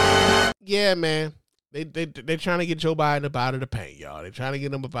 Yeah, man. They're trying to get Joe Biden up out of the paint, y'all. They're trying to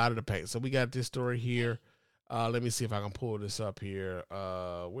get him up out of the paint. So we got this story here. Let me see if I can pull this up here.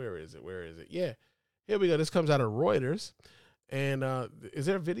 Where is it? Yeah, here we go. This comes out of Reuters. And is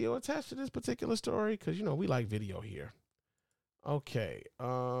there a video attached to this particular story? Because, you know, we like video here. Okay.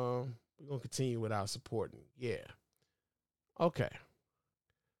 We're going to continue without supporting. Yeah. Okay.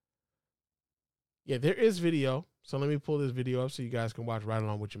 Yeah, there is video. So let me pull this video up so you guys can watch right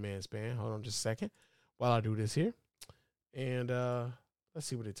along with your man Spann. Hold on just a second while I do this here. And let's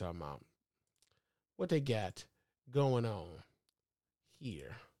see what they're talking about. What they got going on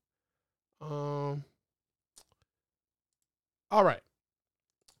here. All right.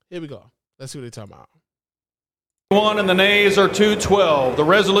 Here we go. Let's see what they're talking about. 1 and the nays are 212. The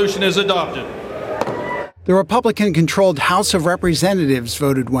resolution is adopted. The Republican-controlled House of Representatives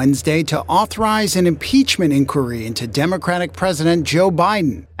voted Wednesday to authorize an impeachment inquiry into Democratic President Joe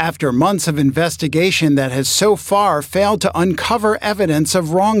Biden after months of investigation that has so far failed to uncover evidence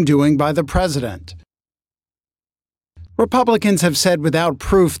of wrongdoing by the president. Republicans have said without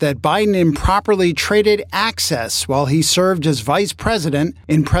proof that Biden improperly traded access while he served as vice president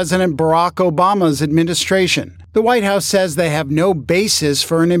in President Barack Obama's administration. The White House says they have no basis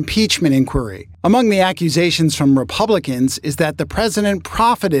for an impeachment inquiry. Among the accusations from Republicans is that the president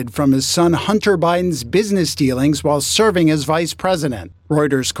profited from his son Hunter Biden's business dealings while serving as vice president.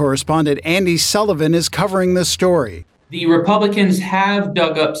 Reuters correspondent Andy Sullivan is covering the story. The Republicans have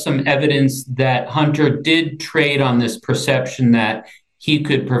dug up some evidence that Hunter did trade on this perception that he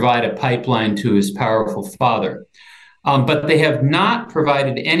could provide a pipeline to his powerful father. But they have not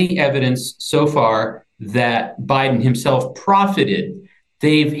provided any evidence so far that Biden himself profited.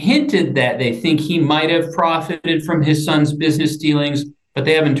 They've hinted that they think he might have profited from his son's business dealings, but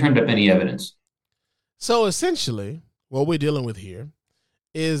they haven't turned up any evidence. So essentially, what we're dealing with here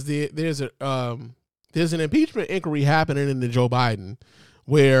is there's an impeachment inquiry happening into Joe Biden,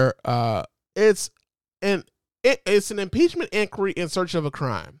 where it's an impeachment inquiry in search of a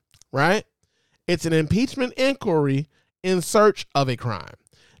crime, right? It's an impeachment inquiry in search of a crime.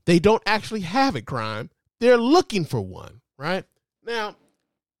 They don't actually have a crime. They're looking for one, right? Now,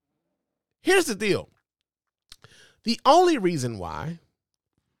 here's the deal. The only reason why,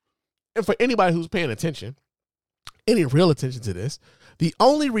 and for anybody who's paying attention, any real attention to this, the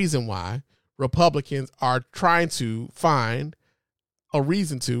only reason why Republicans are trying to find a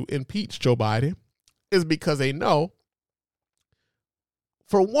reason to impeach Joe Biden is because they know,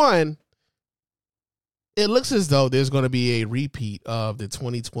 for one, it looks as though there's going to be a repeat of the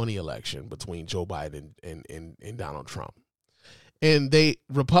 2020 election between Joe Biden and Donald Trump. And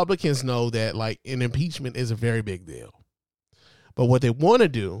Republicans know that like an impeachment is a very big deal. But what they want to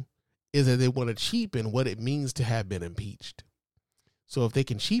do is that they want to cheapen what it means to have been impeached. So if they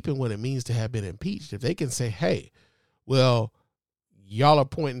can cheapen what it means to have been impeached, if they can say, hey, well, y'all are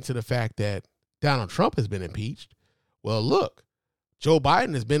pointing to the fact that Donald Trump has been impeached. Well, look, Joe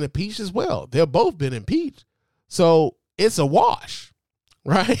Biden has been impeached as well. They've both been impeached. So it's a wash,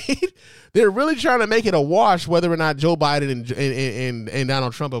 right? They're really trying to make it a wash whether or not Joe Biden and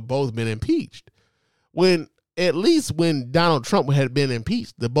Donald Trump have both been impeached. When at least when Donald Trump had been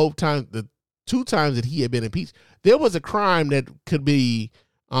impeached, the two times that he had been impeached, there was a crime that could be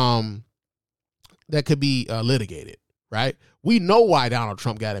litigated, right? We know why Donald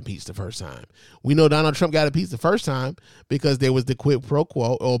Trump got impeached the first time. We know Donald Trump got impeached the first time because there was the quid pro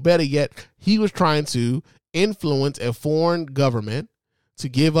quo, or better yet, he was trying to influence a foreign government to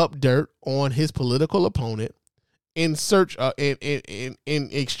give up dirt on his political opponent in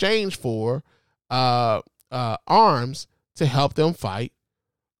exchange for arms to help them fight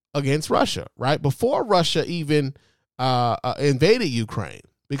against Russia, right? Before Russia even invaded Ukraine,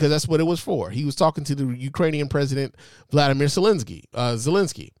 because that's what it was for. He was talking to the Ukrainian president, Vladimir Zelensky.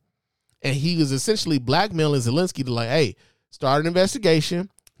 And he was essentially blackmailing Zelensky to like, hey, start an investigation,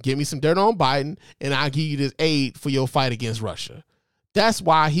 give me some dirt on Biden, and I'll give you this aid for your fight against Russia. That's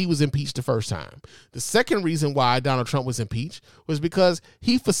why he was impeached the first time. The second reason why Donald Trump was impeached was because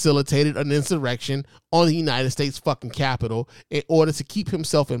he facilitated an insurrection on the United States fucking Capitol in order to keep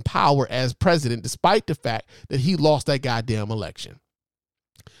himself in power as president, despite the fact that he lost that goddamn election.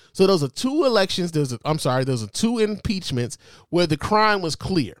 So those are two elections. Those are two impeachments where the crime was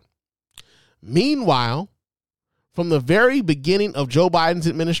clear. Meanwhile, from the very beginning of Joe Biden's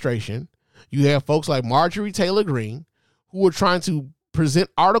administration, you have folks like Marjorie Taylor Greene who were trying to present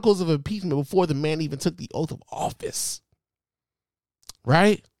articles of impeachment before the man even took the oath of office.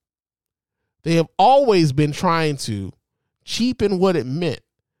 Right? They have always been trying to cheapen what it meant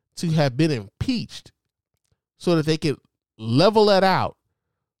to have been impeached so that they could level that out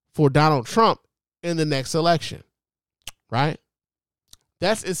for Donald Trump in the next election, right?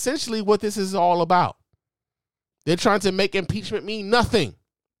 That's essentially what this is all about. They're trying to make impeachment mean nothing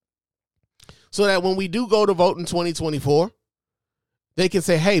so that when we do go to vote in 2024, they can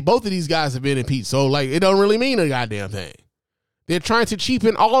say, hey, both of these guys have been impeached. So, like, it don't really mean a goddamn thing. They're trying to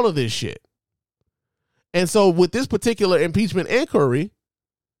cheapen all of this shit. And so with this particular impeachment inquiry,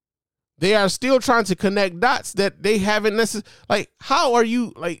 They are still trying to connect dots that they haven't necessarily. Like, how are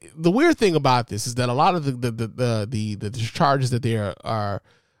you? Like, the weird thing about this is that a lot of the charges that they are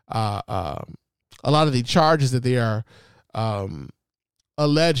a lot of the charges that they are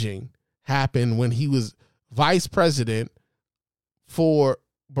alleging happened when he was vice president for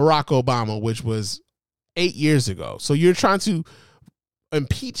Barack Obama, which was 8 years ago. So you're trying to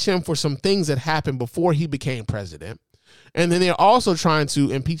impeach him for some things that happened before he became president. And then they're also trying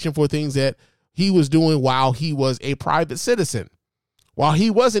to impeach him for things that he was doing while he was a private citizen, while he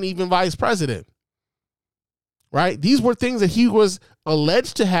wasn't even vice president. Right? These were things that he was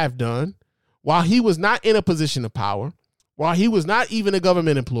alleged to have done while he was not in a position of power, while he was not even a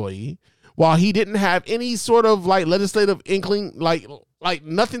government employee, while he didn't have any sort of like legislative inkling, like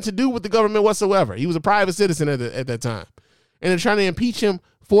nothing to do with the government whatsoever. He was a private citizen at that time. And they're trying to impeach him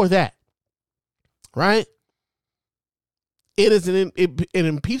for that. Right? It is an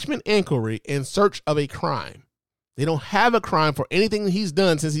impeachment inquiry in search of a crime. They don't have a crime for anything that he's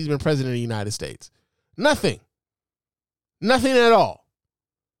done since he's been president of the United States. Nothing. Nothing at all.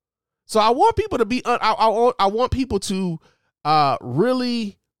 So I want people to be, I want people to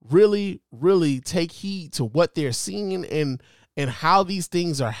really, really, really take heed to what they're seeing and how these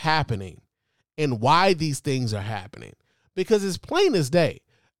things are happening and why these things are happening. Because it's plain as day.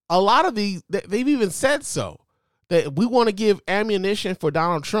 A lot of these, they've even said so, that we want to give ammunition for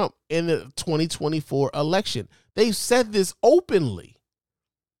Donald Trump in the 2024 election. They've said this openly.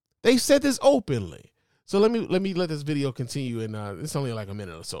 So let me let this video continue, and it's only like a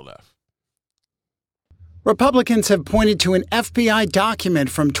minute or so left. Republicans have pointed to an FBI document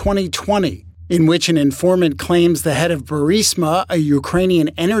from 2020 in which an informant claims the head of Burisma, a Ukrainian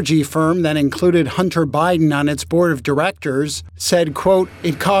energy firm that included Hunter Biden on its board of directors, said, quote,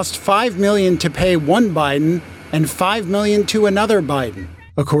 it cost $5 million to pay one Biden and $5 million to another Biden.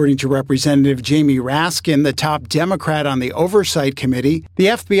 According to Representative Jamie Raskin, the top Democrat on the Oversight Committee, the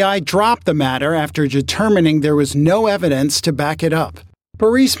FBI dropped the matter after determining there was no evidence to back it up.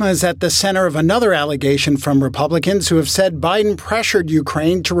 Burisma is at the center of another allegation from Republicans who have said Biden pressured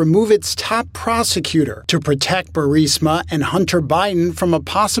Ukraine to remove its top prosecutor to protect Burisma and Hunter Biden from a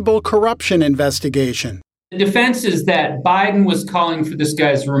possible corruption investigation. The defense is that Biden was calling for this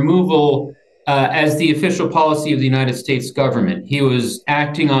guy's removal as the official policy of the United States government. He was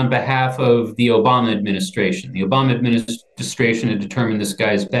acting on behalf of the Obama administration. The Obama administration had determined this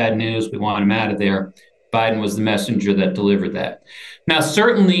guy's bad news. We want him out of there. Biden was the messenger that delivered that. Now,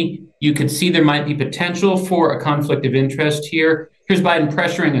 certainly, you could see there might be potential for a conflict of interest here. Here's Biden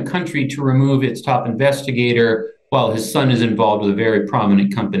pressuring a country to remove its top investigator while his son is involved with a very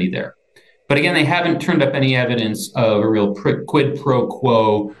prominent company there. But again, they haven't turned up any evidence of a real quid pro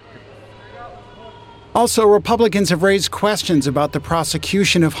quo. Also, Republicans have raised questions about the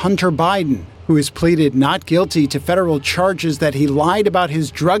prosecution of Hunter Biden, who has pleaded not guilty to federal charges that he lied about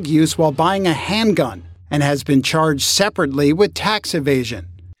his drug use while buying a handgun and has been charged separately with tax evasion.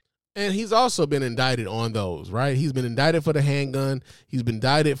 And he's also been indicted on those, right? He's been indicted for the handgun. He's been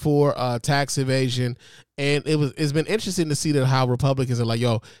indicted for tax evasion. And it's been interesting to see that how Republicans are like,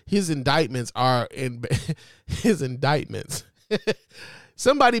 yo, his indictments are in his indictments.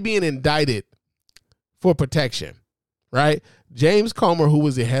 Somebody being indicted for protection, right? James Comer, who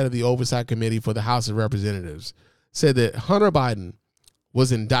was the head of the Oversight Committee for the House of Representatives, said that Hunter Biden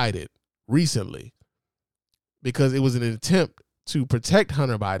was indicted recently because it was an attempt to protect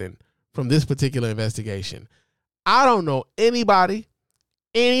Hunter Biden from this particular investigation. I don't know anybody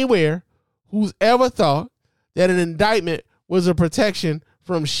anywhere who's ever thought that an indictment was a protection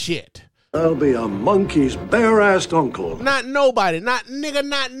from shit. I'll be a monkey's bare-assed uncle. Not nobody. Not nigga,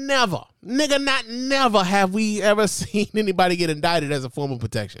 not never. Nigga, not never have we ever seen anybody get indicted as a form of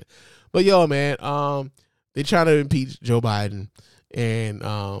protection. But yo, man, they trying to impeach Joe Biden, and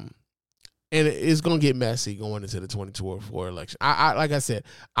it's gonna get messy going into the 2024 election. I like I said,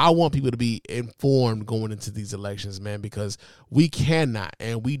 I want people to be informed going into these elections, man, because we cannot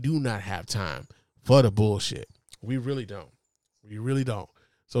and we do not have time for the bullshit. We really don't. We really don't.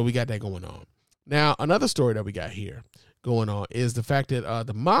 So we got that going on. Now, another story that we got here going on is the fact that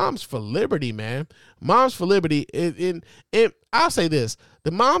the Moms for Liberty, man, Moms for Liberty, I'll say this,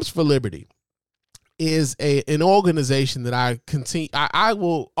 the Moms for Liberty is an organization that I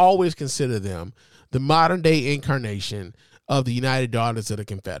will always consider them the modern day incarnation of the United Daughters of the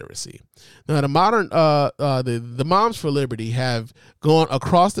Confederacy. Now, the Moms for Liberty have gone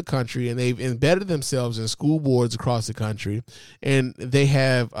across the country and they've embedded themselves in school boards across the country, and they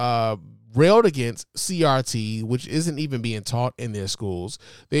have railed against CRT, which isn't even being taught in their schools.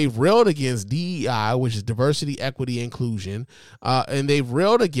 They've railed against DEI, which is diversity, equity, inclusion. And they've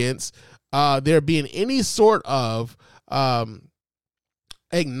railed against there being any sort of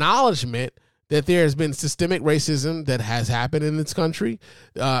acknowledgement that there has been systemic racism that has happened in this country,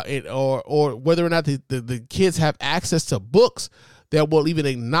 or whether or not the kids have access to books that will even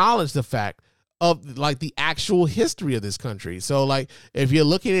acknowledge the fact of like the actual history of this country. So like if you're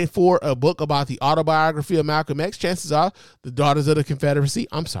looking for a book about the autobiography of Malcolm X, chances are the Daughters of the Confederacy,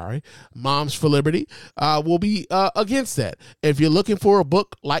 Moms for Liberty, will be against that. If you're looking for a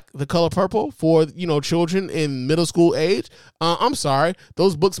book like The Color Purple for, children in middle school age,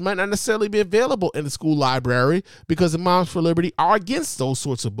 those books might not necessarily be available in the school library because the Moms for Liberty are against those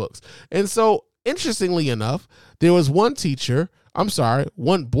sorts of books. And so interestingly enough, there was one school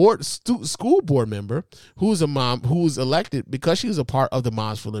board member who's a mom who was elected because she was a part of the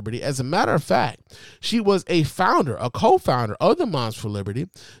Moms for Liberty. As a matter of fact, she was a co-founder of the Moms for Liberty.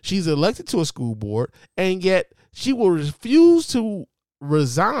 She's elected to a school board, and yet she will refuse to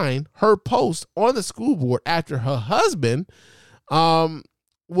resign her post on the school board after her husband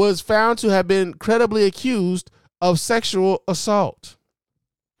was found to have been credibly accused of sexual assault.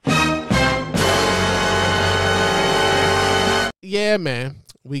 Yeah, man,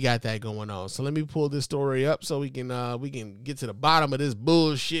 we got that going on. So let me pull this story up so we can get to the bottom of this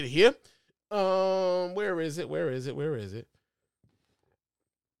bullshit here. Where is it?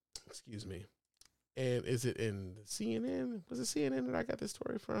 Excuse me. And is it in CNN? Was it CNN that I got this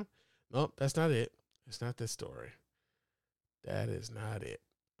story from? Nope, that's not it. It's not this story. That is not it.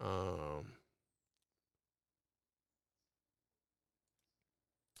 I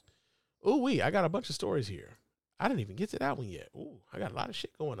got a bunch of stories here. I didn't even get to that one yet. Ooh, I got a lot of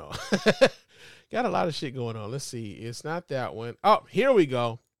shit going on. Let's see. It's not that one. Oh, here we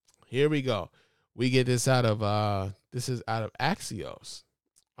go. We get this out of Axios.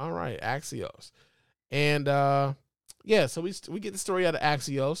 All right, Axios. And so we get the story out of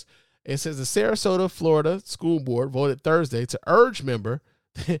Axios. It says the Sarasota, Florida school board voted Thursday to urge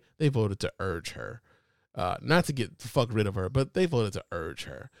they voted to urge her. Not to get the fuck rid of her, but they voted to urge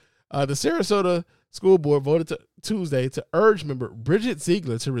her. The Sarasota school board voted Tuesday to urge member Bridget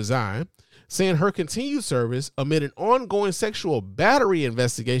Ziegler to resign, saying her continued service amid an ongoing sexual battery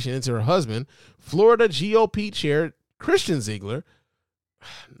investigation into her husband, Florida GOP chair Christian Ziegler.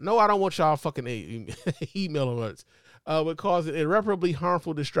 No, I don't want y'all fucking email alerts. Would cause an irreparably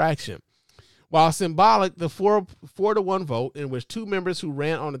harmful distraction. While symbolic, the 4-1 vote in which two members who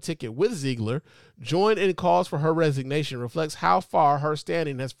ran on a ticket with Ziegler joined in calls for her resignation reflects how far her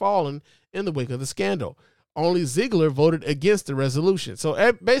standing has fallen in the wake of the scandal. Only Ziegler voted against the resolution.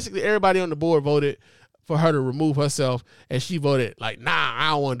 So basically everybody on the board voted for her to remove herself, and she voted like, nah,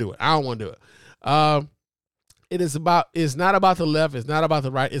 I don't want to do it. It's not about the left, it's not about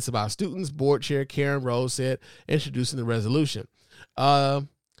the right, it's about students, board chair Karen Rose said, introducing the resolution.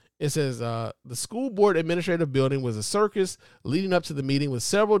 It says the school board administrative building was a circus leading up to the meeting with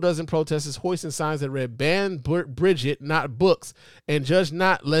several dozen protesters hoisting signs that read "Ban Bridget, not books," and "Judge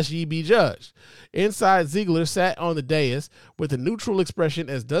not, lest ye be judged." Inside, Ziegler sat on the dais with a neutral expression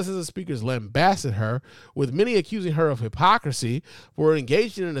as dozens of speakers lambasted her, with many accusing her of hypocrisy for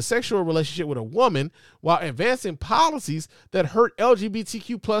engaging in a sexual relationship with a woman while advancing policies that hurt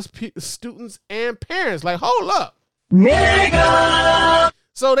LGBTQ plus students and parents. Like, hold up. Nigga!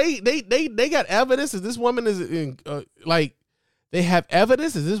 So they got evidence that this woman is they have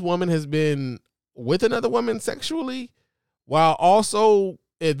evidence that this woman has been with another woman sexually while also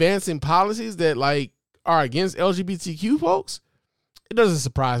advancing policies that are against LGBTQ folks. It doesn't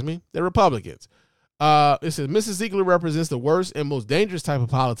surprise me. They're Republicans. It says Mrs. Ziegler represents the worst and most dangerous type of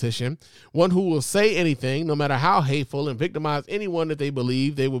politician, one who will say anything, no matter how hateful, and victimize anyone that they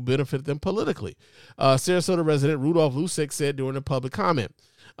believe they will benefit them politically. Sarasota resident Rudolph Lusek said during a public comment.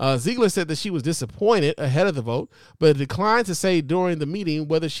 Ziegler said that she was disappointed ahead of the vote, but declined to say during the meeting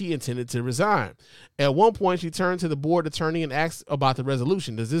whether she intended to resign. At one point, she turned to the board attorney and asked about the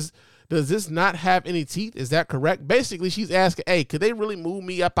resolution. Does this not have any teeth? Is that correct? Basically, she's asking, hey, could they really move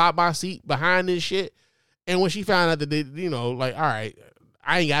me up out my seat behind this shit? And when she found out that they, all right,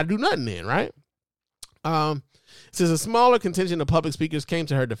 I ain't got to do nothing then, right? Says a smaller contingent of public speakers came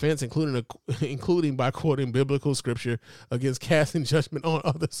to her defense, including by quoting biblical scripture against casting judgment on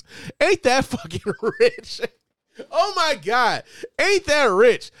others. Ain't that fucking rich? Oh my God. Ain't that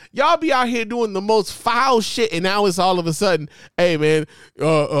rich? Y'all be out here doing the most foul shit, and now it's all of a sudden, hey man,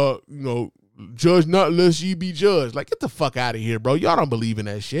 judge not unless ye be judged. Like, get the fuck out of here, bro. Y'all don't believe in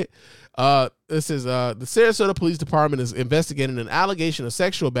that shit. This is the Sarasota Police Department is investigating an allegation of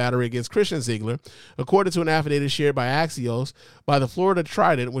sexual battery against Christian Ziegler, according to an affidavit shared by Axios by the Florida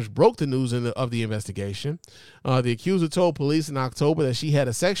Trident, which broke the news of the investigation. The accuser told police in October that she had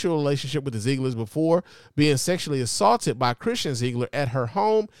a sexual relationship with the Zieglers before being sexually assaulted by Christian Ziegler at her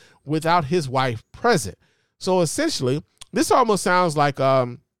home without his wife present. So essentially, this almost sounds like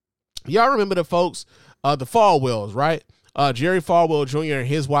y'all remember the folks, the Falwells, right? Jerry Falwell Jr. and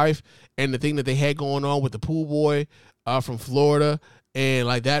his wife, and the thing that they had going on with the pool boy from Florida, and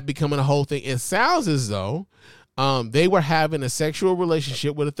like that becoming a whole thing. It sounds as though they were having a sexual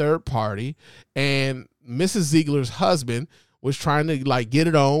relationship with a third party, and Mrs. Ziegler's husband was trying to like get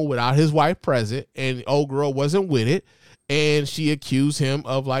it on without his wife present, and old girl wasn't with it, and she accused him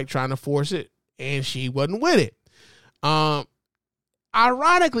of like trying to force it, and she wasn't with it.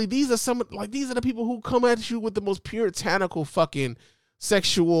 Ironically, these are the people who come at you with the most puritanical fucking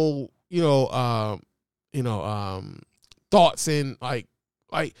sexual, thoughts, and like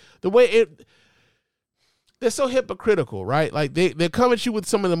the way they're so hypocritical, right? Like they come at you with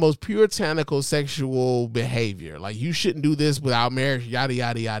some of the most puritanical sexual behavior. Like, you shouldn't do this without marriage, yada,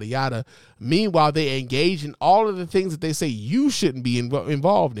 yada, yada, yada. Meanwhile, they engage in all of the things that they say you shouldn't be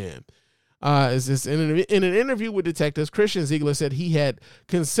involved in. In an interview with detectives, Christian Ziegler said he had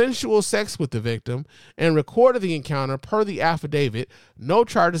consensual sex with the victim and recorded the encounter. Per the affidavit, no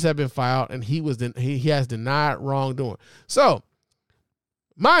charges have been filed, and he has denied wrongdoing. So,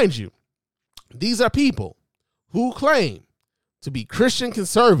 mind you, these are people who claim to be Christian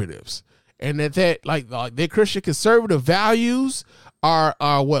conservatives, and that like their Christian conservative values are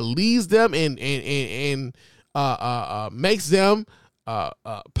what leads them and makes them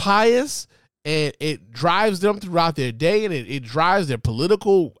pious, and it drives them throughout their day, and it drives their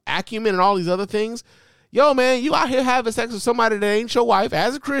political acumen and all these other things. Yo, man, you out here having sex with somebody that ain't your wife.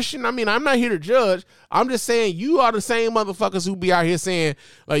 As a Christian, I mean, I'm not here to judge. I'm just saying you are the same motherfuckers who be out here saying,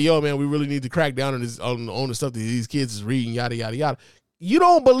 like, yo, man, we really need to crack down on this on the stuff that these kids is reading, yada, yada, yada. You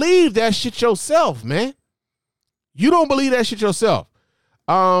don't believe that shit yourself, man. You don't believe that shit yourself.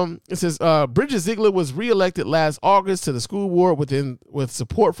 It says Bridget Ziegler was reelected last August to the school board with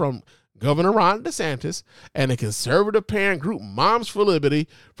support from Governor Ron DeSantis and a conservative parent group, Moms for Liberty,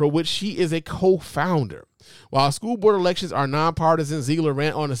 for which she is a co-founder. While school board elections are nonpartisan, Ziegler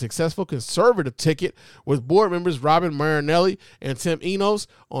ran on a successful conservative ticket with board members Robin Marinelli and Tim Enos.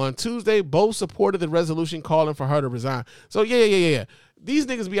 On Tuesday, both supported the resolution calling for her to resign. So yeah. These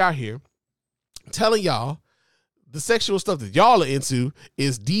niggas be out here telling y'all the sexual stuff that y'all are into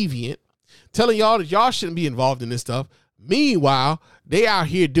is deviant, telling y'all that y'all shouldn't be involved in this stuff. Meanwhile, they out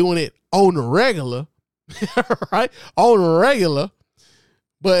here doing it on the regular, right? On the regular.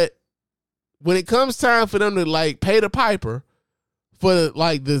 But when it comes time for them to like pay the piper for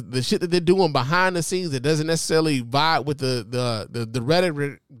the shit that they're doing behind the scenes that doesn't necessarily vibe with the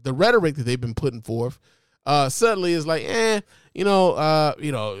rhetoric that they've been putting forth, suddenly it's like,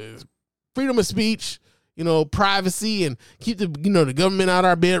 freedom of speech, privacy, and keep the government out of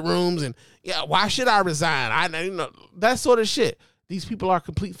our bedrooms, and why should I resign? That sort of shit. These people are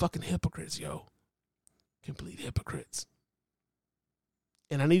complete fucking hypocrites, yo. Complete hypocrites.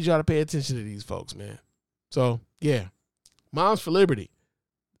 And I need y'all to pay attention to these folks, man. So, yeah. Moms for Liberty,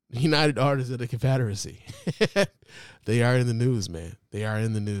 United Artists of the Confederacy. They are in the news, man. They are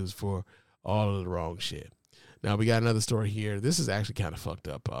in the news for all of the wrong shit. Now, we got another story here. This is actually kind of fucked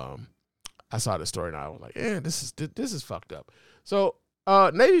up. I saw this story and I was like, this is fucked up. So,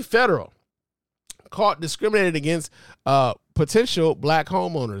 Navy Federal caught discriminated against potential black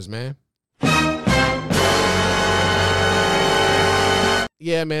homeowners, man.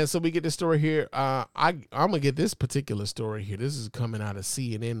 Yeah, man. So we get this story here. I'm gonna get this particular story here. This is coming out of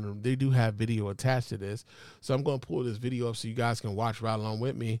CNN. They do have video attached to this, so I'm gonna pull this video up so you guys can watch right along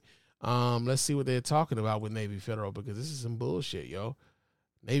with me. Let's see what they're talking about with Navy Federal, because this is some bullshit, yo.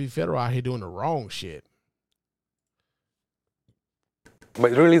 Navy Federal out here doing the wrong shit.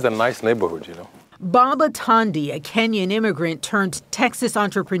 But it really is a nice neighborhood, Baba Tandi, a Kenyan immigrant turned Texas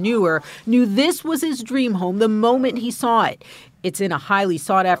entrepreneur, knew this was his dream home the moment he saw it. It's in a highly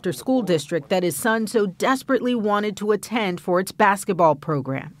sought-after school district that his son so desperately wanted to attend for its basketball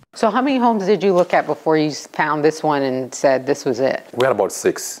program. So how many homes did you look at before you found this one and said this was it? We had about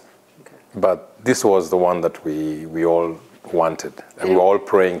 6, but this was the one that we all wanted, and we were all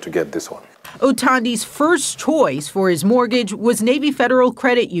praying to get this one. Otandi's first choice for his mortgage was Navy Federal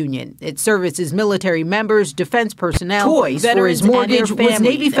Credit Union. It services military members, defense personnel. Choice for his mortgage was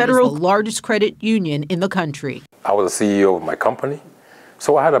Navy Federal, the largest credit union in the country. I was the CEO of my company,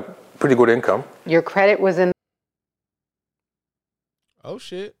 so I had a pretty good income. Your credit was in Oh,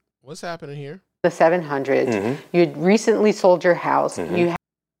 shit. What's happening here? the 700s. Mm-hmm. You'd recently sold your house. Mhm. You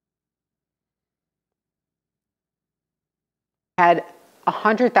had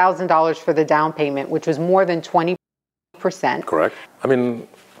 $100,000 for the down payment, which was more than 20%. Correct. I mean,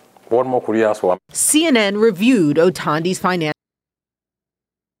 what more could you ask for? CNN reviewed Otandi's financial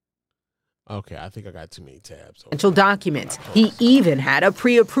Okay, I think I got too many tabs. documents. He even had a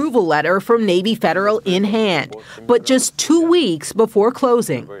pre-approval letter from Navy Federal in hand. But just 2 weeks before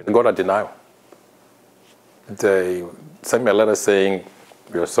closing, Got a denial. They sent me a letter saying,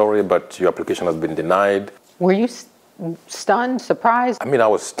 "We're sorry, but your application has been denied." Were you stunned, surprised? I mean, I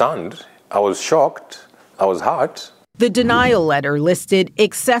was stunned. I was shocked. I was hurt. the denial letter listed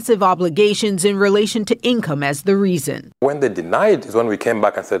excessive obligations in relation to income as the reason. When they denied is when we came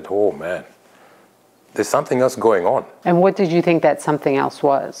back and said, "Oh man, there's something else going on." And what did you think that something else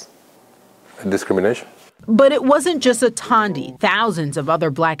was? Discrimination. But it wasn't just Otondi. Thousands of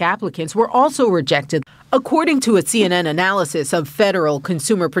other black applicants were also rejected. According to a CNN analysis of federal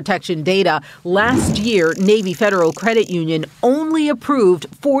consumer protection data, last year, Navy Federal Credit Union only approved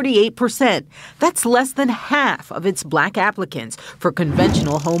 48%. That's less than half of its black applicants for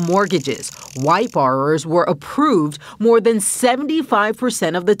conventional home mortgages. White borrowers were approved more than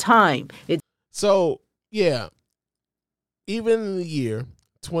 75% of the time. So, yeah, even in the year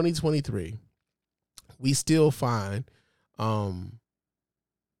 2023, we still find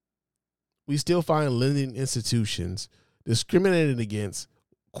lending institutions discriminating against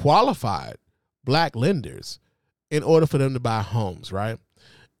qualified black lenders in order for them to buy homes, right?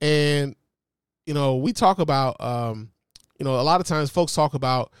 And we talk about a lot of times folks talk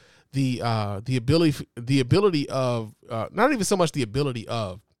about the ability of not even so much the ability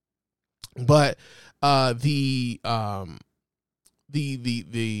of, but the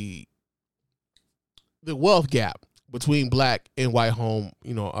wealth gap between black and white what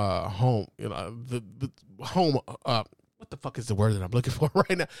the fuck is the word that I'm looking for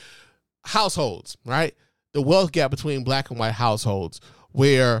right now? Households, right? The wealth gap between black and white households,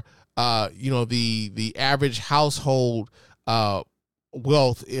 where the average household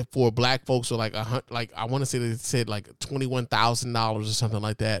wealth for black folks are like I want to say they said like $21,000 or something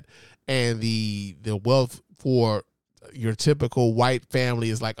like that, and the wealth for your typical white family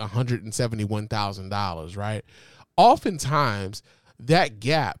is like $171,000, right? Oftentimes, that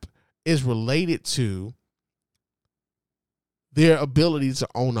gap is related to their ability to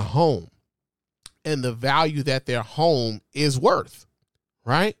own a home and the value that their home is worth,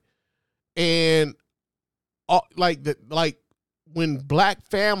 right? And when black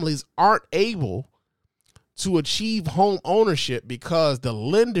families aren't able to achieve home ownership because the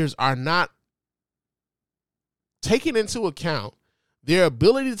lenders are not taking into account their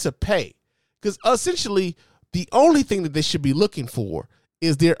ability to pay, because essentially the only thing that they should be looking for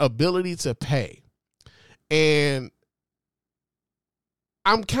is their ability to pay. And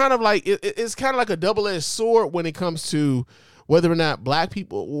I'm kind of like, it's kind of like a double-edged sword when it comes to whether or not black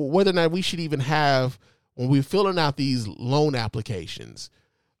people, whether or not we should even have, when we're filling out these loan applications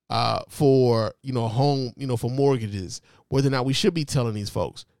for, home, for mortgages, whether or not we should be telling these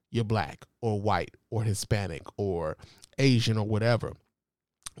folks, you're black or white or Hispanic or Asian or whatever,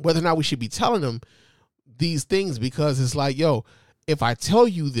 whether or not we should be telling them these things, because it's like, yo, if I tell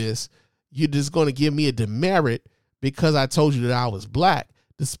you this, you're just going to give me a demerit because I told you that I was black,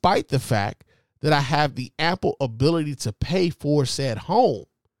 despite the fact that I have the ample ability to pay for said home,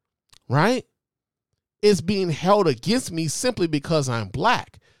 right? It's being held against me simply because I'm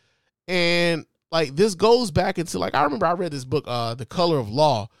black. And like, this goes back into, like, I remember I read this book, The Color of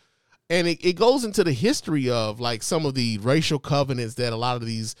Law, and it goes into the history of like some of the racial covenants that a lot of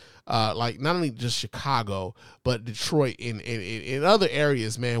these, like not only just Chicago, but Detroit and in other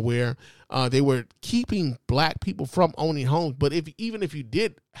areas, man, where they were keeping black people from owning homes. But even if you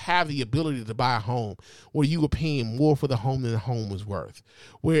did have the ability to buy a home, where you were paying more for the home than the home was worth,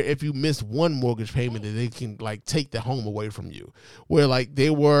 where if you missed one mortgage payment, that they can like take the home away from you, where like they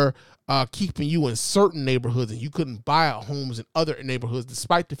were keeping you in certain neighborhoods and you couldn't buy homes in other neighborhoods,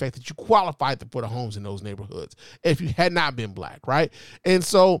 despite the fact that you qualified for the homes in those neighborhoods if you had not been black, right? And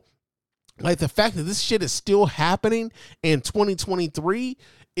so, like, the fact that this shit is still happening in 2023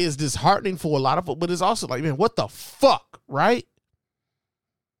 is disheartening for a lot of people, but it's also like, man, what the fuck, right?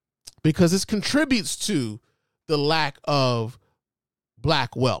 Because this contributes to the lack of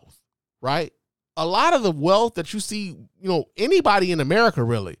black wealth, right? A lot of the wealth that you see, anybody in America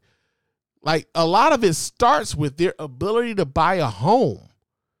really, like, a lot of it starts with their ability to buy a home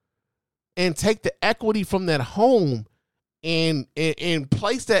and take the equity from that home and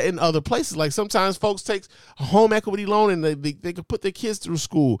place that in other places. Like sometimes folks take a home equity loan and they can put their kids through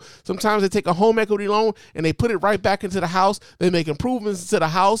school. Sometimes they take a home equity loan and they put it right back into the house. They make improvements to the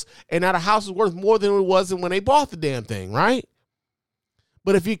house, and now the house is worth more than it was when they bought the damn thing, right?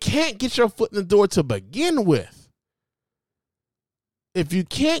 But if you can't get your foot in the door to begin with,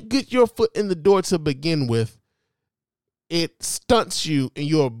 it stunts you in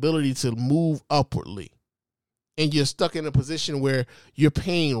your ability to move upwardly. And you're stuck in a position where you're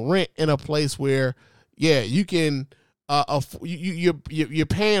paying rent in a place where, you can, you're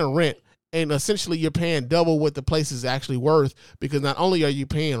paying rent, and essentially you're paying double what the place is actually worth, because not only are you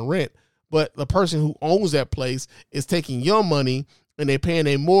paying rent, but the person who owns that place is taking your money and they're paying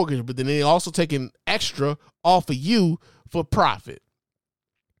a mortgage, but then they're also taking extra off of you for profit,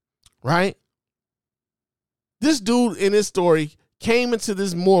 right? This dude in this story came into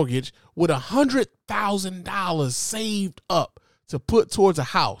this mortgage with $100,000 saved up to put towards a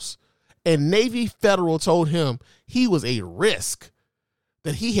house. And Navy Federal told him he was a risk,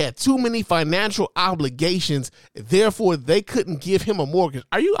 that he had too many financial obligations, therefore they couldn't give him a mortgage.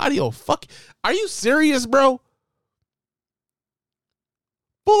 Are you out of your are you serious, bro?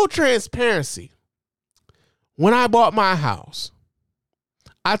 Full transparency. When I bought my house,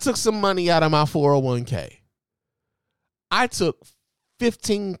 I took some money out of my 401k. I took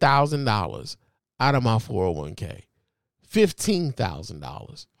 $15,000 out of my 401k.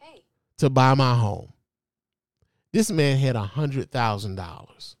 $15,000 to buy my home. This man had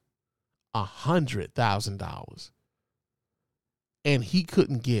 $100,000. $100,000. And he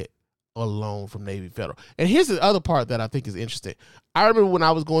couldn't get a loan from Navy Federal. And here's the other part that I think is interesting. I remember when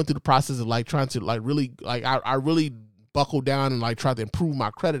I was going through the process of like trying to like really like I really buckled down and like tried to improve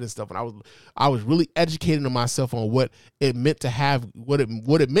my credit and stuff. And I was really educating myself on what it meant to have, what it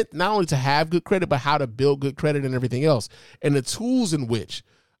meant not only to have good credit, but how to build good credit and everything else. And the tools in which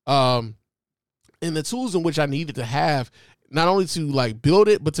I needed to have, not only to like build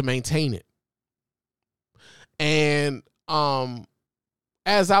it, but to maintain it. And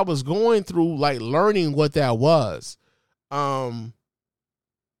as I was going through like learning what that was,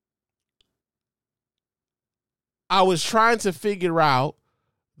 I was trying to figure out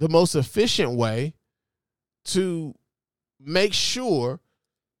the most efficient way to make sure,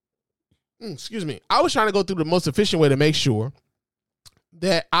 I was trying to go through the most efficient way to make sure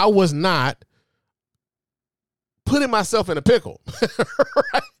that I was not putting myself in a pickle,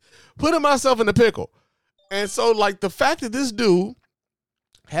 right? Putting myself in a pickle. And so like the fact that this dude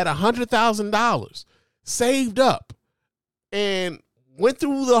had $100,000 saved up and went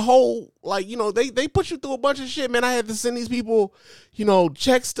through the whole, like, they put you through a bunch of shit, man. I had to send these people,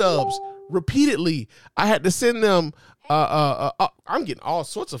 check stubs repeatedly. I had to send them, I'm getting all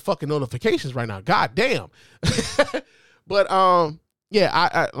sorts of fucking notifications right now. God damn. But, I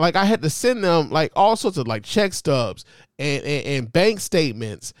had to send them like all sorts of like check stubs and bank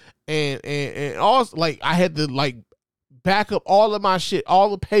statements and all, like I had to like back up all of my shit,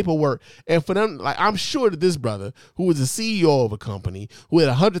 all the paperwork. And for them, like, I'm sure that this brother, who was the CEO of a company, who had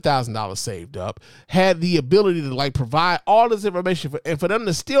 $100,000 saved up, had the ability to like provide all this information and for them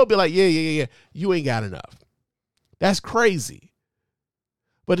to still be like, yeah, you ain't got enough. That's crazy.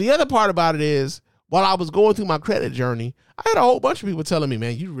 But the other part about it is, while I was going through my credit journey, I had a whole bunch of people telling me,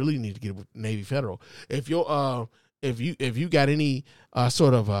 man, you really need to get with Navy Federal. If you got any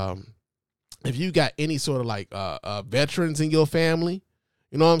sort of veterans in your family,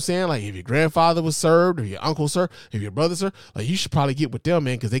 you know what I'm saying? Like if your grandfather was served, or your uncle served, if your brother served, like you should probably get with them,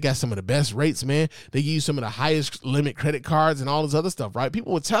 man, because they got some of the best rates, man. They give you some of the highest limit credit cards and all this other stuff, right?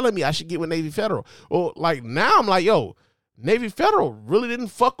 People were telling me I should get with Navy Federal. Well, like now I'm like, yo, Navy Federal really didn't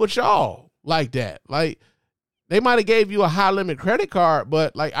fuck with y'all like that. Like they might have gave you a high limit credit card,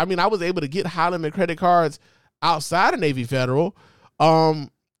 but like, I mean, I was able to get high limit credit cards outside of Navy Federal. They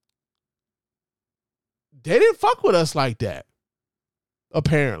didn't fuck with us like that,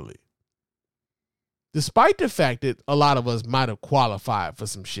 apparently. Despite the fact that a lot of us might have qualified for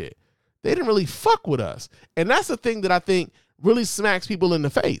some shit, they didn't really fuck with us. And that's the thing that I think really smacks people in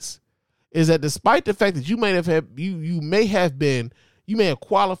the face, is that despite the fact that you may have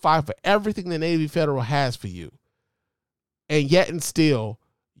qualified for everything the Navy Federal has for you, and yet and still,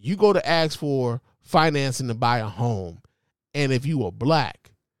 you go to ask for financing to buy a home, and if you are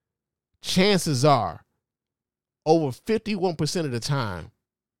black, chances are, over 51% of the time,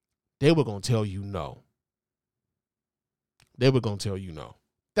 they were going to tell you no. They were going to tell you no.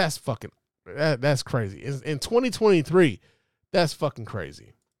 That's crazy. In 2023, that's fucking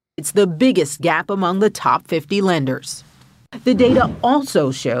crazy. It's the biggest gap among the top 50 lenders. The data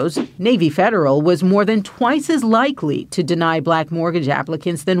also shows Navy Federal was more than twice as likely to deny black mortgage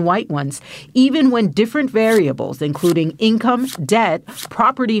applicants than white ones, even when different variables, including income, debt,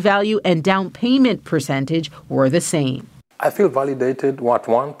 property value, and down payment percentage, were the same. I feel validated at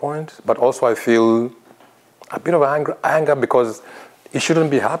one point, but also I feel a bit of anger because it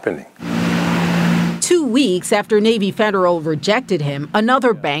shouldn't be happening. 2 weeks after Navy Federal rejected him,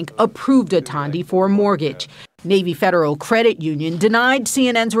 another bank approved Atandi for a mortgage. Navy Federal Credit Union denied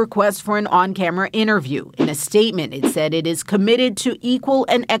CNN's request for an on-camera interview. In a statement, it said it is committed to equal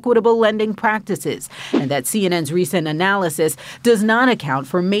and equitable lending practices, and that CNN's recent analysis does not account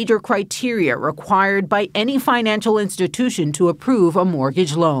for major criteria required by any financial institution to approve a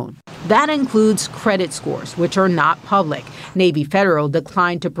mortgage loan. That includes credit scores, which are not public. Navy Federal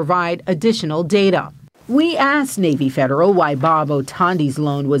declined to provide additional data. We asked Navy Federal why Bob Otandi's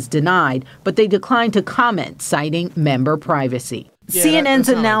loan was denied, but they declined to comment, citing member privacy. Yeah, CNN's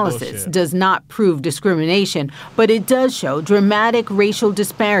analysis does not prove discrimination, but it does show dramatic racial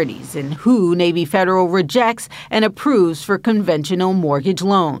disparities in who Navy Federal rejects and approves for conventional mortgage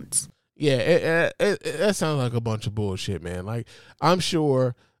loans. Yeah, that sounds like a bunch of bullshit, man. Like, I'm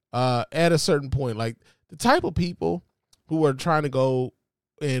sure at a certain point, like, the type of people who are trying to go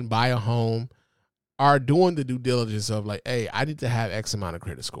and buy a home are doing the due diligence of like, hey, I need to have X amount of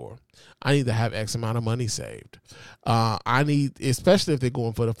credit score. I need to have X amount of money saved. I need, especially if they're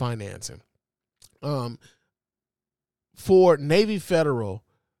going for the financing. For Navy Federal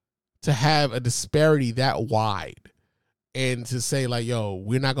to have a disparity that wide and to say like, yo,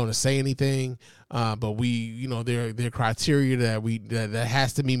 we're not going to say anything, but we, you know, there are criteria that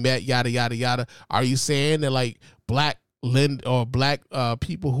has to be met, yada, yada, yada. Are you saying that like black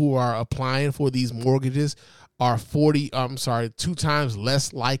people who are applying for these mortgages are 2 times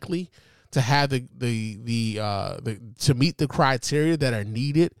less likely to have to meet the criteria that are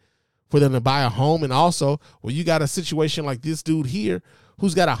needed for them to buy a home? And also, well, you got a situation like this dude here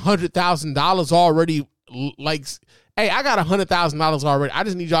who's got $100,000 already. Like, hey, I got $100,000 already. I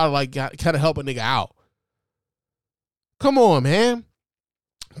just need y'all to like kind of help a nigga out. Come on, man.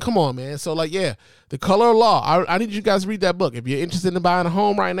 So like, yeah, The Color of Law. I need you guys to read that book. If you're interested in buying a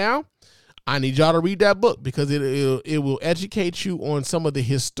home right now, I need y'all to read that book because it will educate you on some of the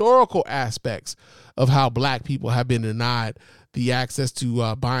historical aspects of how black people have been denied the access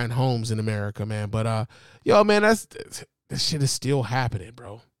to buying homes in America, man. But yo, man, that shit is still happening,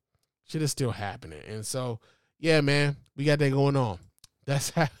 bro. Shit is still happening. And so, yeah, man, we got that going on. That's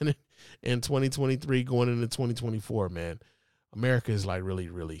happening in 2023 going into 2024, man. America is like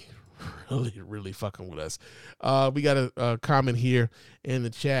really fucking with us. We got a comment here in the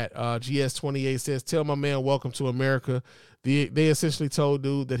chat. GS28 says, tell my man welcome to America. They essentially told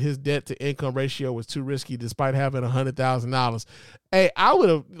dude that his debt to income ratio was too risky despite having $100,000. Hey, I would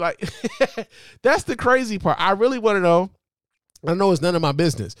have like, that's the crazy part. I really want to know. I know it's none of my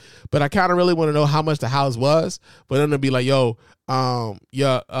business, but I kind of really want to know how much the house was. But then to be like, yo,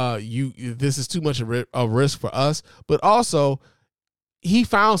 this is too much a risk for us. But also, he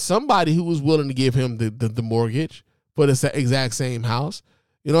found somebody who was willing to give him the mortgage for the exact same house.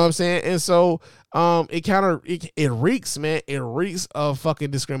 You know what I'm saying? And so, it reeks, man. It reeks of fucking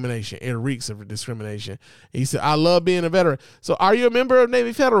discrimination. It reeks of discrimination. He said, I love being a veteran. So, are you a member of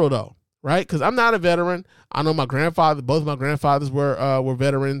Navy Federal though? Right? Because I'm not a veteran. I know both my grandfathers were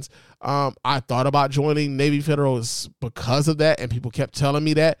veterans. I thought about joining Navy Federal because of that, and people kept telling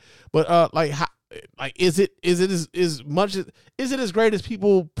me that. But is it as great as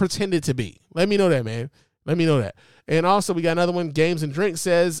people pretend it to be? Let me know that, man. Let me know that. And also, we got another one. Games and Drink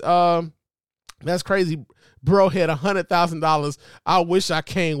says, that's crazy. Bro had $100,000. I wish I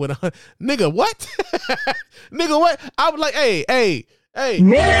came with nigga. What? Nigga, what? I was like, hey.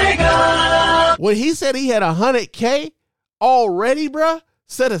 Nigga! When he said he had $100K already, bro,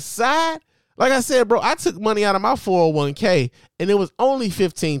 set aside, like I said, bro, I took money out of my 401k, and it was only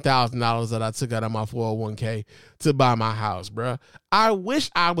 $15,000 that I took out of my 401k to buy my house, bro. I wish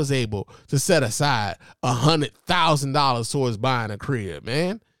I was able to set aside $100,000 towards buying a crib,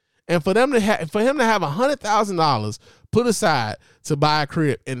 man. And for him to have $100,000 put aside to buy a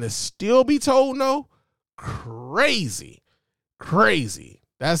crib and to still be told no, crazy.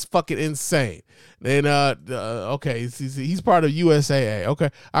 That's fucking insane. Then okay, he's part of USAA.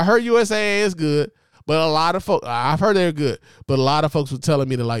 Okay, I heard USAA is good, but a lot of folks, I've heard they're good, but a lot of folks were telling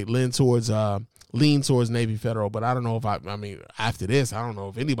me to like lean towards Navy Federal. But I don't know if I mean after this, I don't know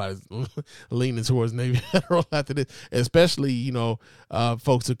if anybody's leaning towards Navy Federal after this, especially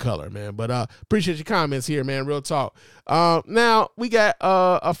folks of color, man. But appreciate your comments here, man. Real talk. Now we got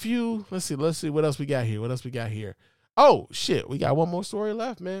a few. Let's see what else we got here. Oh, shit. We got one more story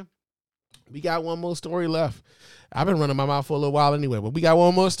left, man. We got one more story left. I've been running my mouth for a little while anyway, but we got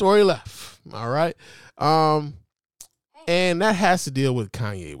one more story left. All right. And that has to deal with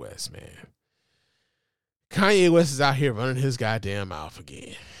Kanye West, man. Kanye West is out here running his goddamn mouth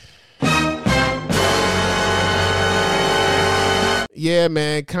again. Yeah,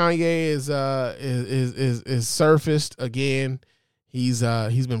 man. Kanye is surfaced again. He's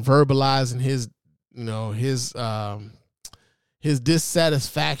been verbalizing his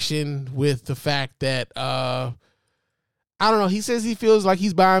dissatisfaction with the fact that I don't know. He says he feels like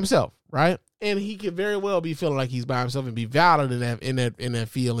he's by himself, right? And he could very well be feeling like he's by himself and be valid in that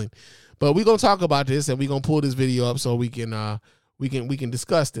feeling. But we're gonna talk about this and we're gonna pull this video up so we can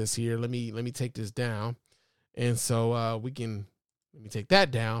discuss this here. Let me take this down, and so let me take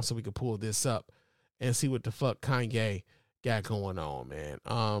that down so we can pull this up and see what the fuck Kanye got going on, man.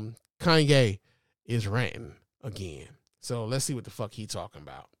 Kanye is ranting again. So let's see what the fuck he talking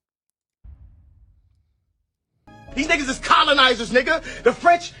about. These niggas is colonizers, nigga. The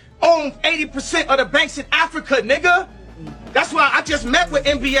French own 80% of the banks in Africa, nigga. That's why I just met with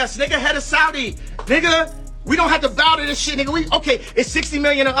MBS, nigga, head of Saudi. Nigga, we don't have to bow to this shit, nigga. Okay, it's 60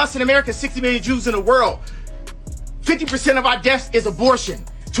 million of us in America, 60 million Jews in the world. 50% of our deaths is abortion.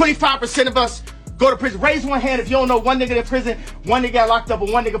 25% of us go to prison. Raise one hand if you don't know one nigga in prison, one nigga got locked up,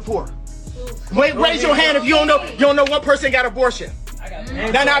 and one nigga poor. Raise your hand if you don't know one person got abortion.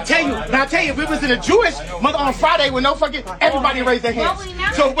 Now I'll tell you, if it was in a Jewish mother on Friday with no fucking, everybody raised their hands.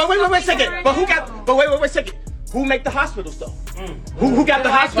 So wait a second. Wait a second. Who make the hospitals though? Who got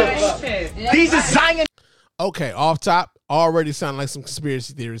the hospitals? These are Zion. Okay, off top, already sound like some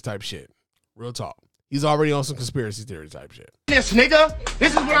conspiracy theories type shit. Real talk. He's already on some conspiracy theory type shit. This nigga,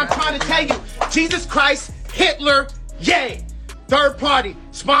 this is what I'm trying to tell you. Jesus Christ, Hitler, yay. Third party,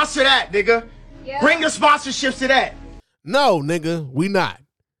 sponsor that, nigga. Yeah. Bring the sponsorships to that. No, nigga, we not.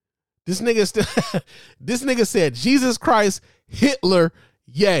 This nigga said Jesus Christ, Hitler,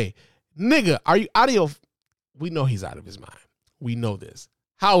 yay. Nigga, are you out of your... We know he's out of his mind. We know this.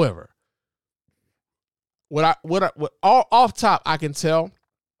 However, what all off top I can tell,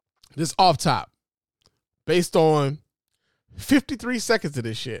 this off top, based on 53 seconds of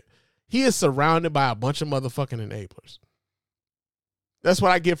this shit, he is surrounded by a bunch of motherfucking enablers. That's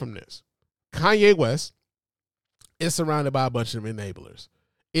what I get from this. Kanye West is surrounded by a bunch of enablers.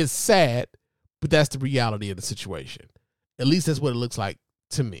 It's sad, but that's the reality of the situation. At least that's what it looks like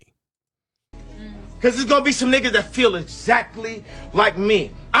to me. Because there's going to be some niggas that feel exactly like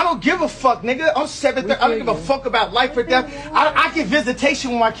me. I don't give a fuck, nigga. I'm 7'3". I don't give a fuck about life or death. I get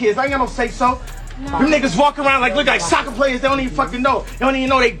visitation with my kids. I ain't got no say so. Them niggas walk around look like soccer players. They don't even fucking know. They don't even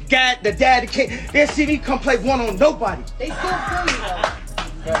know the dad, the kid. They'll see me come play one on nobody. They still feel me,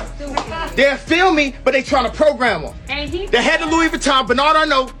 though. They'll feel me, but they trying to program them. The head of Louis Vuitton, Bernard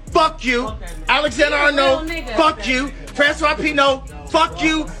Arnault, fuck you. Okay. Alexander Arnault, fuck you. Francois Pinault, fuck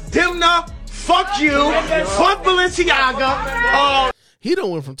you. Dimna, fuck you. Fuck Balenciaga. He done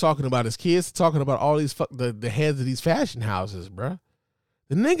went from talking about his kids to talking about all these the heads of these fashion houses, bruh.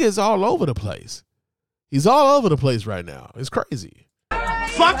 The nigga is all over the place. He's all over the place right now. It's crazy.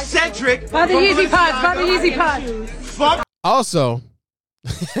 Fuck Cedric. Buy the Yeezy pods. Buy the Yeezy pods. Fuck. Also,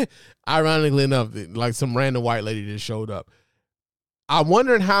 ironically enough, like some random white lady just showed up. I'm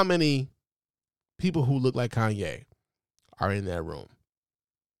wondering how many people who look like Kanye are in that room.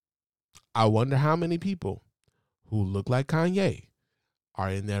 I wonder how many people who look like Kanye are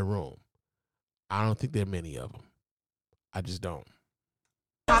in that room. I don't think there are many of them. I just don't.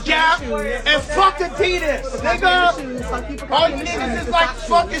 Yeah, and fuck Adidas, nigga. All you niggas is like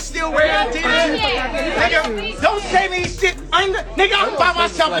fucking still wearing Adidas. Nigga, don't say me shit. Nigga, I'm by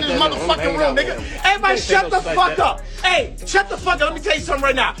myself in this motherfucking room, nigga. Everybody shut the fuck up. Hey, shut the fuck up. Let me tell you something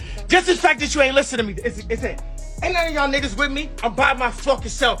right now. Just the fact that you ain't listening to me, it's it. Ain't none of y'all niggas with me. I'm by my fucking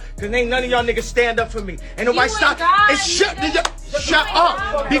self. Cause ain't none of y'all niggas stand up for me. Ain't nobody stop. Shut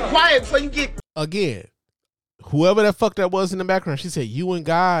up. Be quiet before you get... Again. Whoever the fuck that was in the background, she said, you and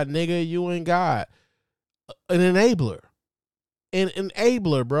God, nigga, you and God. An enabler. An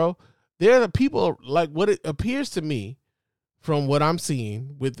enabler, bro. They're the people, like what it appears to me from what I'm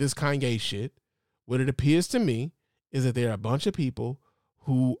seeing with this Kanye shit, what it appears to me is that there are a bunch of people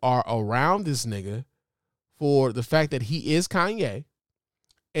who are around this nigga for the fact that he is Kanye.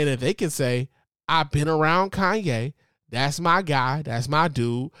 And if they can say, I've been around Kanye, that's my guy. That's my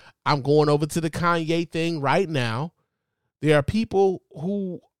dude. I'm going over to the Kanye thing right now. There are people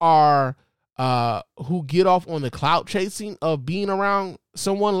who are who get off on the clout chasing of being around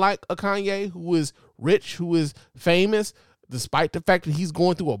someone like a Kanye who is rich, who is famous, despite the fact that he's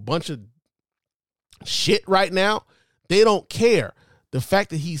going through a bunch of shit right now. They don't care. The fact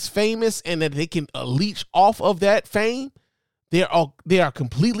that he's famous and that they can leech off of that fame, they are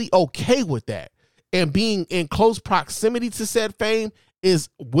completely okay with that. And being in close proximity to said fame is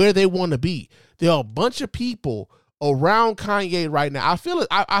where they want to be. There are a bunch of people around Kanye right now. I feel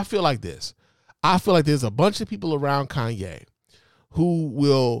like this. I feel like there's a bunch of people around Kanye who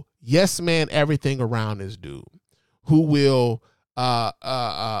will yes man everything around this dude, who will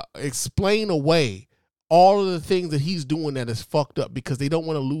explain away all of the things that he's doing that is fucked up because they don't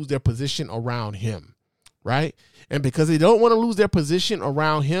want to lose their position around him, right? And because they don't want to lose their position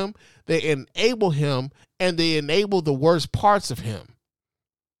around him, they enable him and they enable the worst parts of him.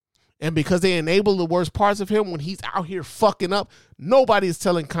 And because they enable the worst parts of him when he's out here fucking up, nobody is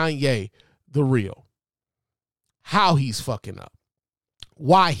telling Kanye the real. How he's fucking up.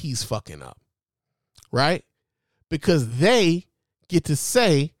 Why he's fucking up. Right? Because they get to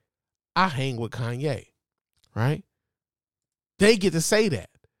say, I hang with Kanye. Right? They get to say that.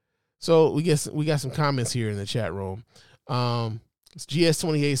 So we got some comments here in the chat room.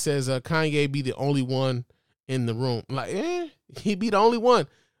 GS28 says Kanye be the only one in the room. Like, he'd be the only one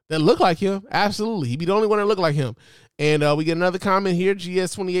that look like him. Absolutely. He'd be the only one that look like him. And we get another comment here.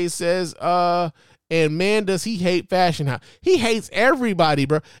 GS28 says, and man, does he hate fashion house. He hates everybody,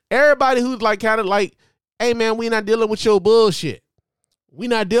 bro. Everybody who's like kind of like, hey man, we not dealing with your bullshit. We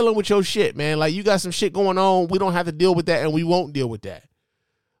not dealing with your shit, man. Like, you got some shit going on. We don't have to deal with that, and we won't deal with that.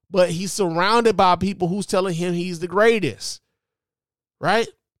 But he's surrounded by people who's telling him he's the greatest, right?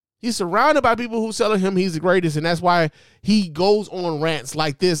 He's surrounded by people who's telling him he's the greatest, and that's why he goes on rants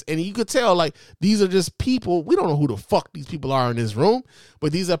like this. And you could tell, like, these are just people. We don't know who the fuck these people are in this room,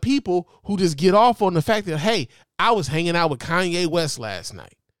 but these are people who just get off on the fact that, hey, I was hanging out with Kanye West last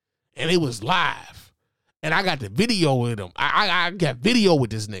night, and it was live. And I got the video with him. I got video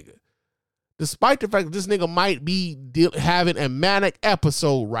with this nigga. Despite the fact that this nigga might be having a manic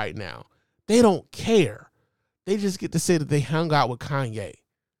episode right now, they don't care. They just get to say that they hung out with Kanye,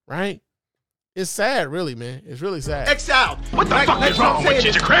 right? It's sad, really, man. It's really sad. X out. What the fuck is wrong with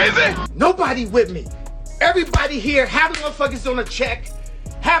you? You crazy? Nobody with me. Everybody here, half the motherfuckers on a check.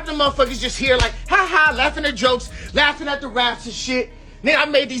 Half the motherfuckers just here like, ha ha, laughing at jokes, laughing at the raps and shit. Nigga, I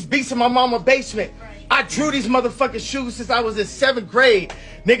made these beats in my mama's basement. I drew these motherfucking shoes since I was in 7th grade,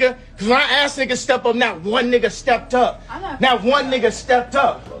 nigga. Cause when I asked niggas step up, not one nigga stepped up. Not one nigga stepped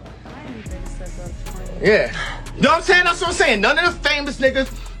up. Yeah. You know what I'm saying? That's what I'm saying. None of the famous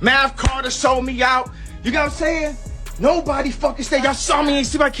niggas, Mav Carter sold me out. You know what I'm saying? Nobody fucking stayed. Y'all saw me, ain't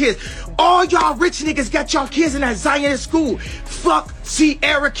see my kids. All y'all rich niggas got y'all kids in that Zionist school. Fuck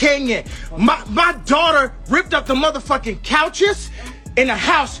Sierra Canyon. My daughter ripped up the motherfucking couches in the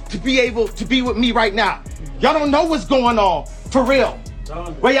house to be able to be with me right now. Y'all don't know what's going on, for real.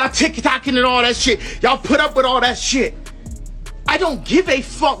 Where y'all TikToking and all that shit. Y'all put up with all that shit. I don't give a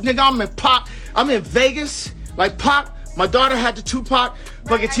fuck, nigga. I'm in Pop. I'm in Vegas. Like Pop, my daughter had the Tupac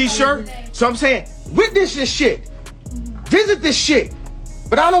fucking t-shirt. So I'm saying, witness this shit. Visit this shit.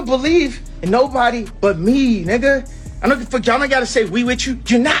 But I don't believe in nobody but me, nigga. I don't fuck y'all. I gotta say we with you.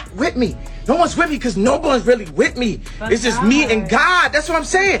 You're not with me. No one's with me because no one's really with me. It's just me and God. That's what I'm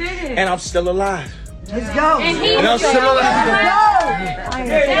saying. And I'm still alive. Let's go. And I'm still alive.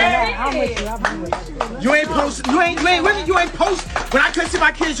 You ain't post. You ain't with me. You ain't post. When I couldn't see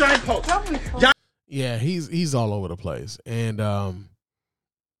my kids, you ain't post. Yeah, he's all over the place. And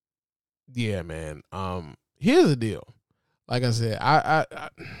yeah, man. Here's the deal. Like I said, I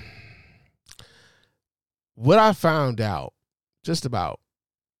what I found out just about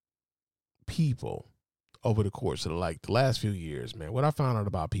people over the course of the last few years, man, what I found out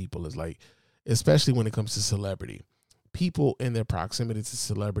about people is like, especially when it comes to celebrity, people in their proximity to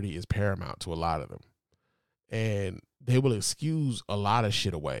celebrity is paramount to a lot of them. And they will excuse a lot of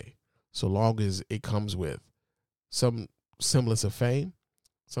shit away so long as it comes with some semblance of fame,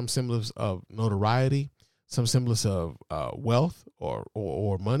 some semblance of notoriety, some semblance of wealth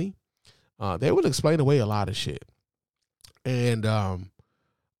or money. They will explain away a lot of shit. And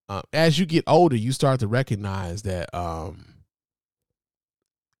as you get older, you start to recognize that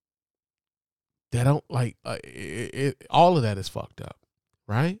they don't like all of that is fucked up,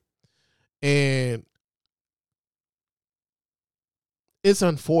 right? And it's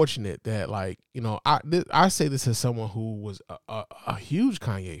unfortunate that, like, you know, I say this as someone who was a huge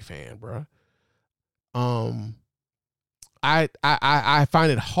Kanye fan, bro. I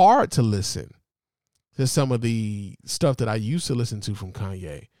find it hard to listen to some of the stuff that I used to listen to from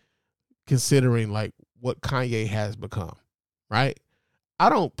Kanye, considering like what Kanye has become, right? I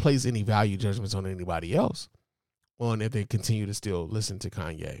don't place any value judgments on anybody else on if they continue to still listen to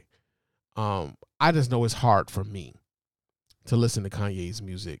Kanye. I just know it's hard for me. to listen to Kanye's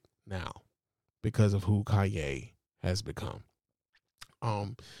music now because of who Kanye has become.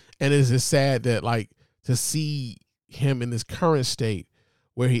 And it's just sad that, like, to see him in this current state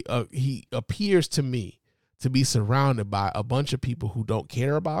where he appears to me to be surrounded by a bunch of people who don't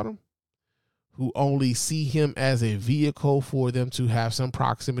care about him, who only see him as a vehicle for them to have some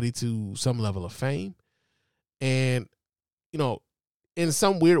proximity to some level of fame. And, you know, in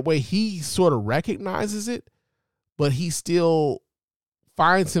some weird way, he sort of recognizes it, but he still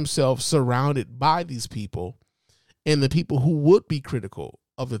finds himself surrounded by these people and the people who would be critical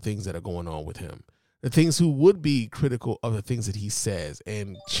of the things that are going on with him, the things who would be critical of the things that he says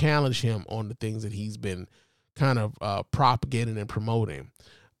and challenge him on the things that he's been kind of propagating and promoting.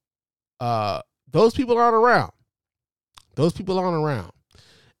 Those people aren't around. Those people aren't around.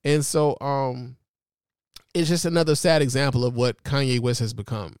 And so it's just another sad example of what Kanye West has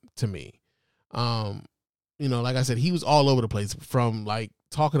become to me. You know, like I said, he was all over the place, from like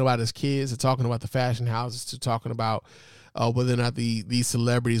talking about his kids to talking about the fashion houses to talking about whether or not these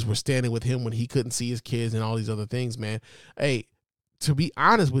celebrities were standing with him when he couldn't see his kids and all these other things, man. Hey, to be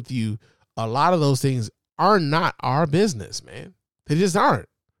honest with you, a lot of those things are not our business, man. They just aren't.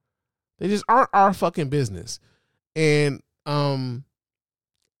 They just aren't our fucking business. And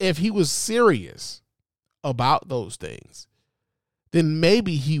if he was serious about those things, then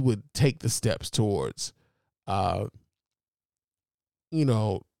maybe he would take the steps towards, you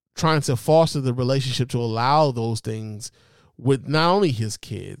know, trying to foster the relationship to allow those things with not only his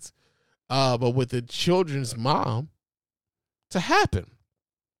kids, but with the children's mom to happen.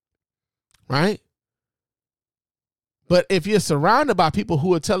 Right? But if you're surrounded by people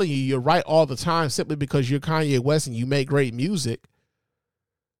who are telling you you're right all the time simply because you're Kanye West and you make great music,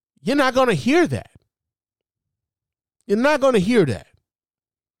 you're not going to hear that. You're not going to hear that.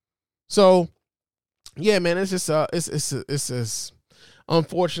 So, yeah, man, it's just it's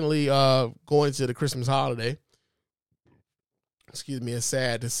unfortunately going to the Christmas holiday. Excuse me, it's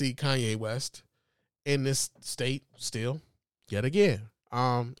sad to see Kanye West in this state still, yet again.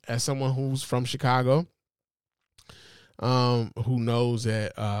 As someone who's from Chicago, who knows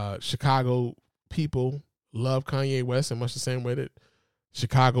that Chicago people love Kanye West in much the same way that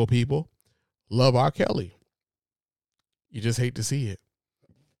Chicago people love R. Kelly. You just hate to see it.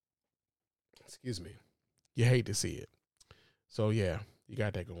 Excuse me. You hate to see it. So yeah, you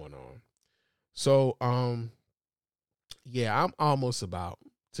got that going on. So yeah, I'm almost about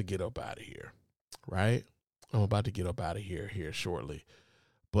to get up out of here, right? I'm about to get up out of here shortly.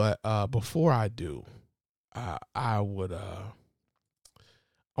 But before I do, I want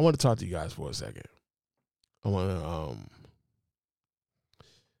to talk to you guys for a second.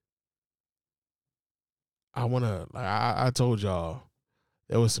 I told y'all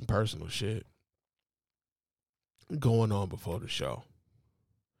there was some personal shit going on before the show.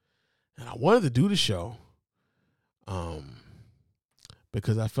 And I wanted to do the show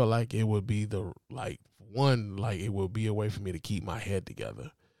because I felt like it would be it would be a way for me to keep my head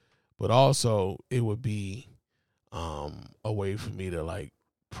together. But also it would be a way for me to like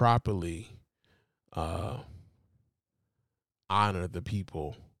properly honor the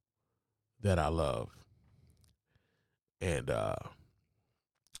people that I love. And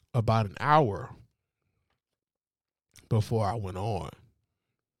about an hour before I went on,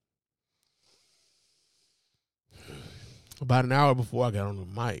 about an hour before I got on the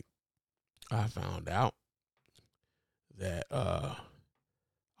mic, I found out that I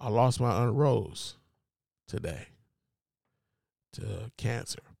lost my Aunt Rose today to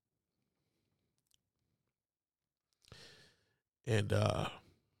cancer. And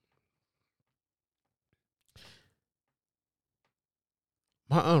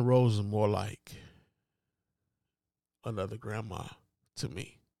my Aunt Rose is more like another grandma to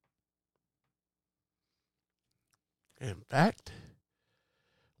me. In fact,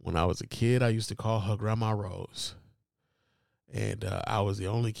 when I was a kid, I used to call her Grandma Rose. And I was the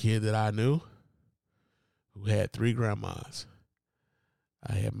only kid that I knew who had 3 grandmas.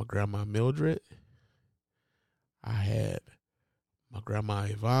 I had my grandma Mildred. I had my grandma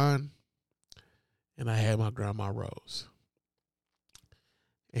Yvonne. And I had my grandma Rose.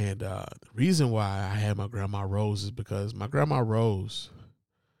 And the reason why I had my grandma Rose is because my grandma Rose,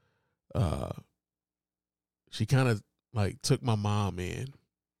 she kind of like took my mom in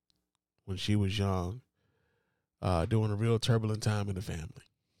when she was young, during a real turbulent time in the family.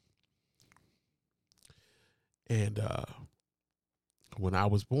 And when I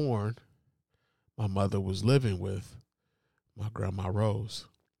was born, my mother was living with my grandma Rose.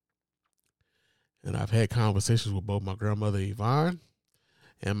 And I've had conversations with both my grandmother Yvonne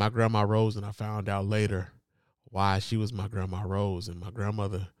and my grandma Rose, and I found out later why she was my Grandma Rose. And my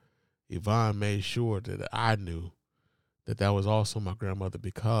grandmother, Yvonne, made sure that I knew that that was also my grandmother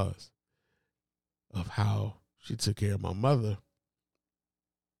because of how she took care of my mother.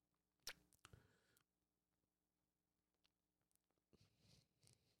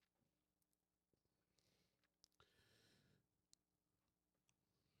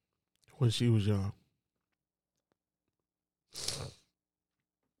 When she was young.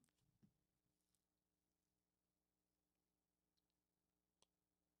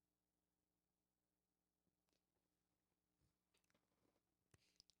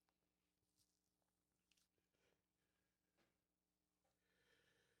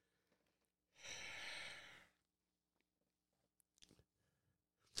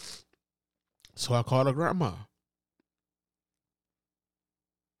 So I called her grandma.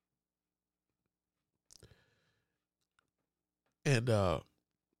 And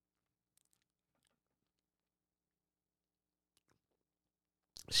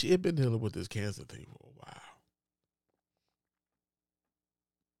she had been dealing with this cancer thing for a while.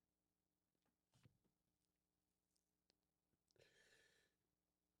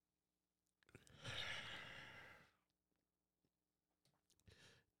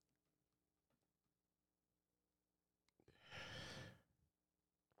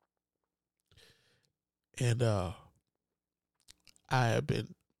 And I've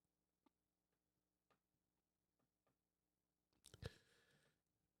been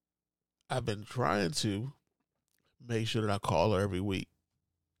trying to make sure that I call her every week,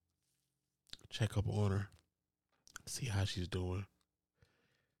 check up on her, see how she's doing.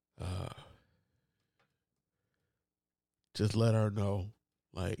 Just let her know,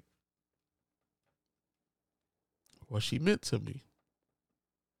 like, what she meant to me.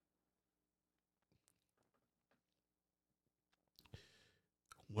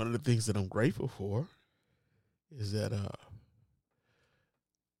 One of the things that I'm grateful for is that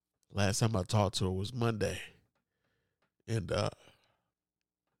last time I talked to her was Monday. And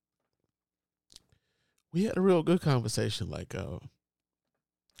we had a real good conversation. Like,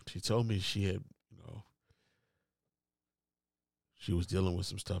 she told me she had, she was dealing with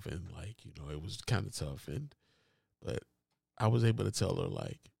some stuff and, like, it was kind of tough. But I was able to tell her,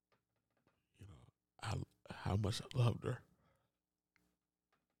 like, how much I loved her.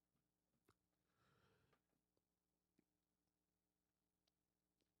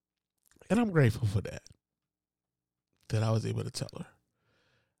 And I'm grateful for that I was able to tell her.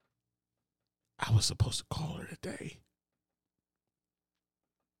 I was supposed to call her today.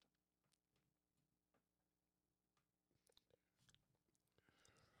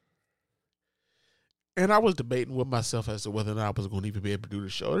 And I was debating with myself as to whether or not I was going to even be able to do the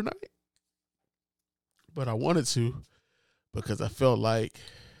show tonight. But I wanted to because I felt like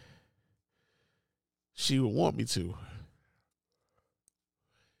she would want me to.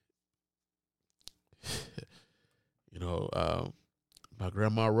 My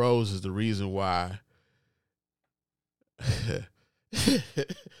Grandma Rose is the reason why.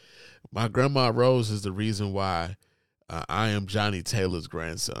 My Grandma Rose is the reason why I am Johnny Taylor's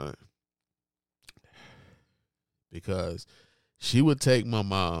grandson. Because she would take my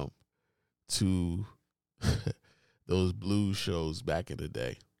mom to those blues shows back in the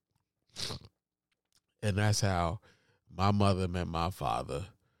day. And that's how my mother met my father.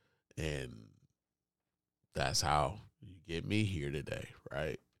 And that's how you get me here today,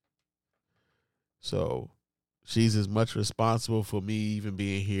 right? So she's as much responsible for me even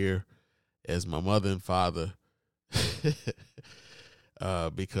being here as my mother and father.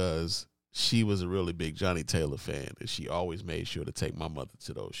 Because she was a really big Johnny Taylor fan, and she always made sure to take my mother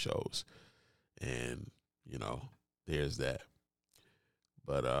to those shows. And, there's that.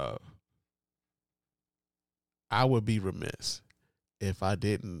 But I would be remiss if I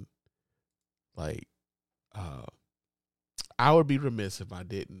didn't,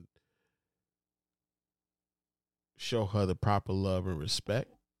 show her the proper love and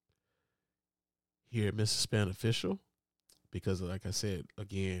respect here at Mrs. Spann Official. Because, like I said,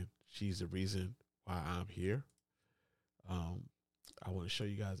 again, she's the reason why I'm here. I want to show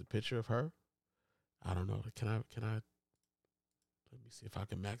you guys a picture of her. I don't know. Can I? Let me see if I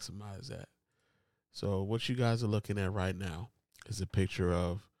can maximize that. So what you guys are looking at right now is a picture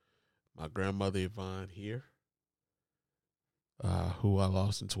of my grandmother Yvonne here, who I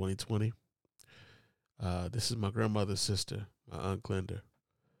lost in 2020. This is my grandmother's sister, my Aunt Glenda,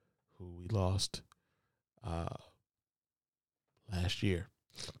 who we lost last year.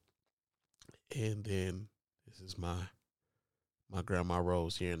 And then this is my Grandma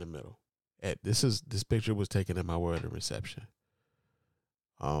Rose here in the middle. This picture was taken at my wedding reception.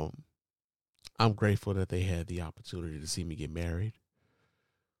 I'm I'm grateful that they had the opportunity to see me get married.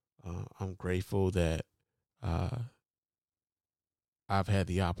 I'm grateful that I've had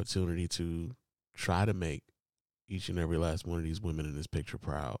the opportunity to try to make each and every last one of these women in this picture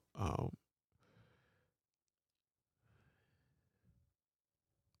proud.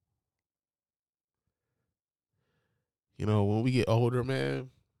 When we get older,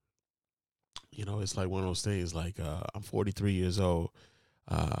 man, it's like one of those things. Like I'm 43 years old.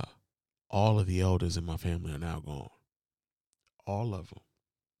 All of the elders in my family are now gone. All of them.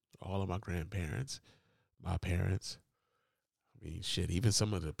 All of my grandparents, my parents. I mean, shit, even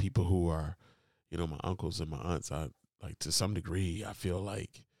some of the people who are, my uncles and my aunts, like to some degree, I feel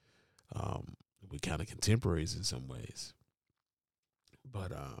like we're kind of contemporaries in some ways.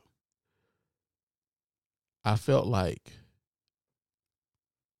 But I felt like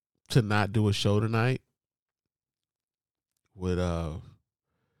to not do a show tonight would have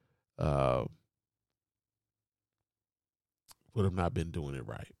not been doing it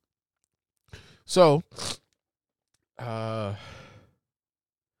right. So I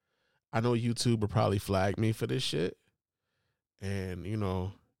know YouTube will probably flag me for this shit. And,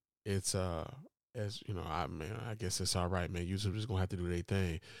 it's I guess it's all right, man. YouTube is gonna have to do their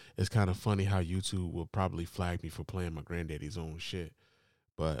thing. It's kind of funny how YouTube will probably flag me for playing my granddaddy's own shit.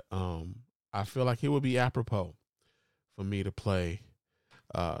 But I feel like it would be apropos for me to play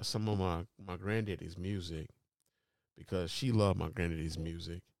some of my granddaddy's music, because she loved my granddaddy's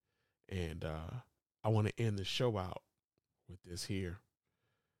music. And I want to end the show out with this here,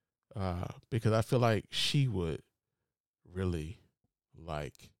 because I feel like she would really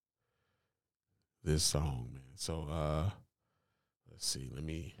like this song, man. So let's see. Let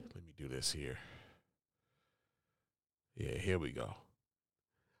me do this here. Yeah, here we go.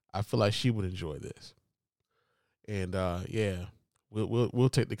 I feel like she would enjoy this. And yeah, we'll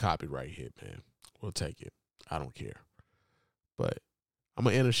take the copyright hit, man. We'll take it. I don't care. But I'm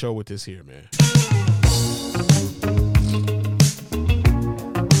gonna end the show with this here, man.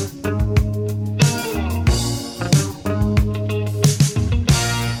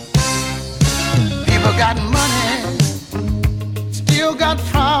 People got money, still got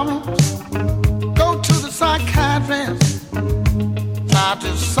problems. Go to the psychiatrist, try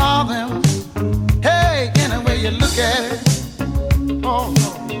to solve them. Hey, any way you look at it, oh,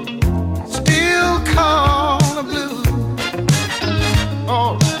 still call the blues.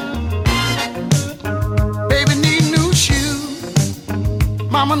 Oh, baby need new shoes,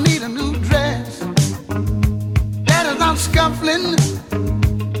 mama need a new dress. Daddy's not scuffling,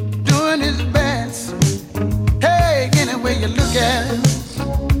 doing his best. Hey, any way you look at it,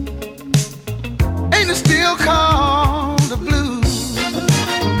 ain't it still called the blues?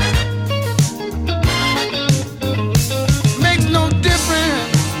 Makes no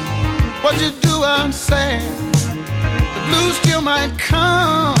difference what you do or say, the blues still might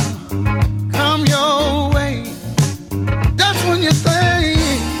come your way. That's when you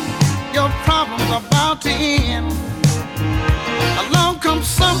think your problem's about to end. Along comes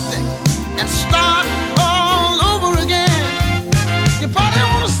something and start all over again. You party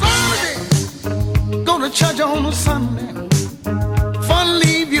on a Saturday, go to church on a Sunday. Fun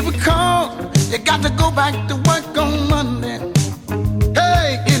leave you because you got to go back to work on Monday.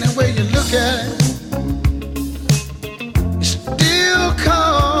 Hey, any way you look at it, it's still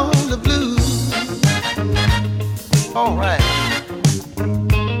called the blues. All right.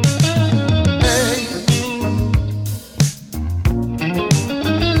 Hey.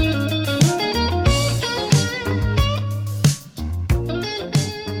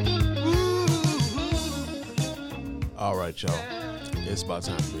 All right, y'all. It's about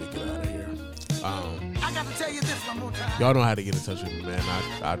time for me to get out of here. I got to tell you this one more time. Y'all know how to get in touch with me, man.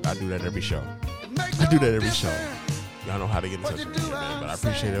 I do that every show. I do that every show. Y'all know how to get in touch with me, man. But I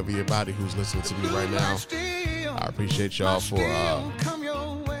appreciate everybody who's listening to me right now. I appreciate y'all for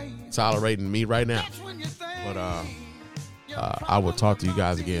tolerating me right now. But I will talk to you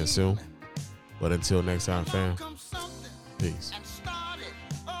guys again soon. But until next time, fam, peace.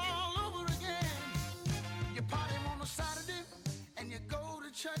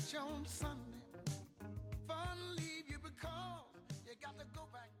 Church on Sunday.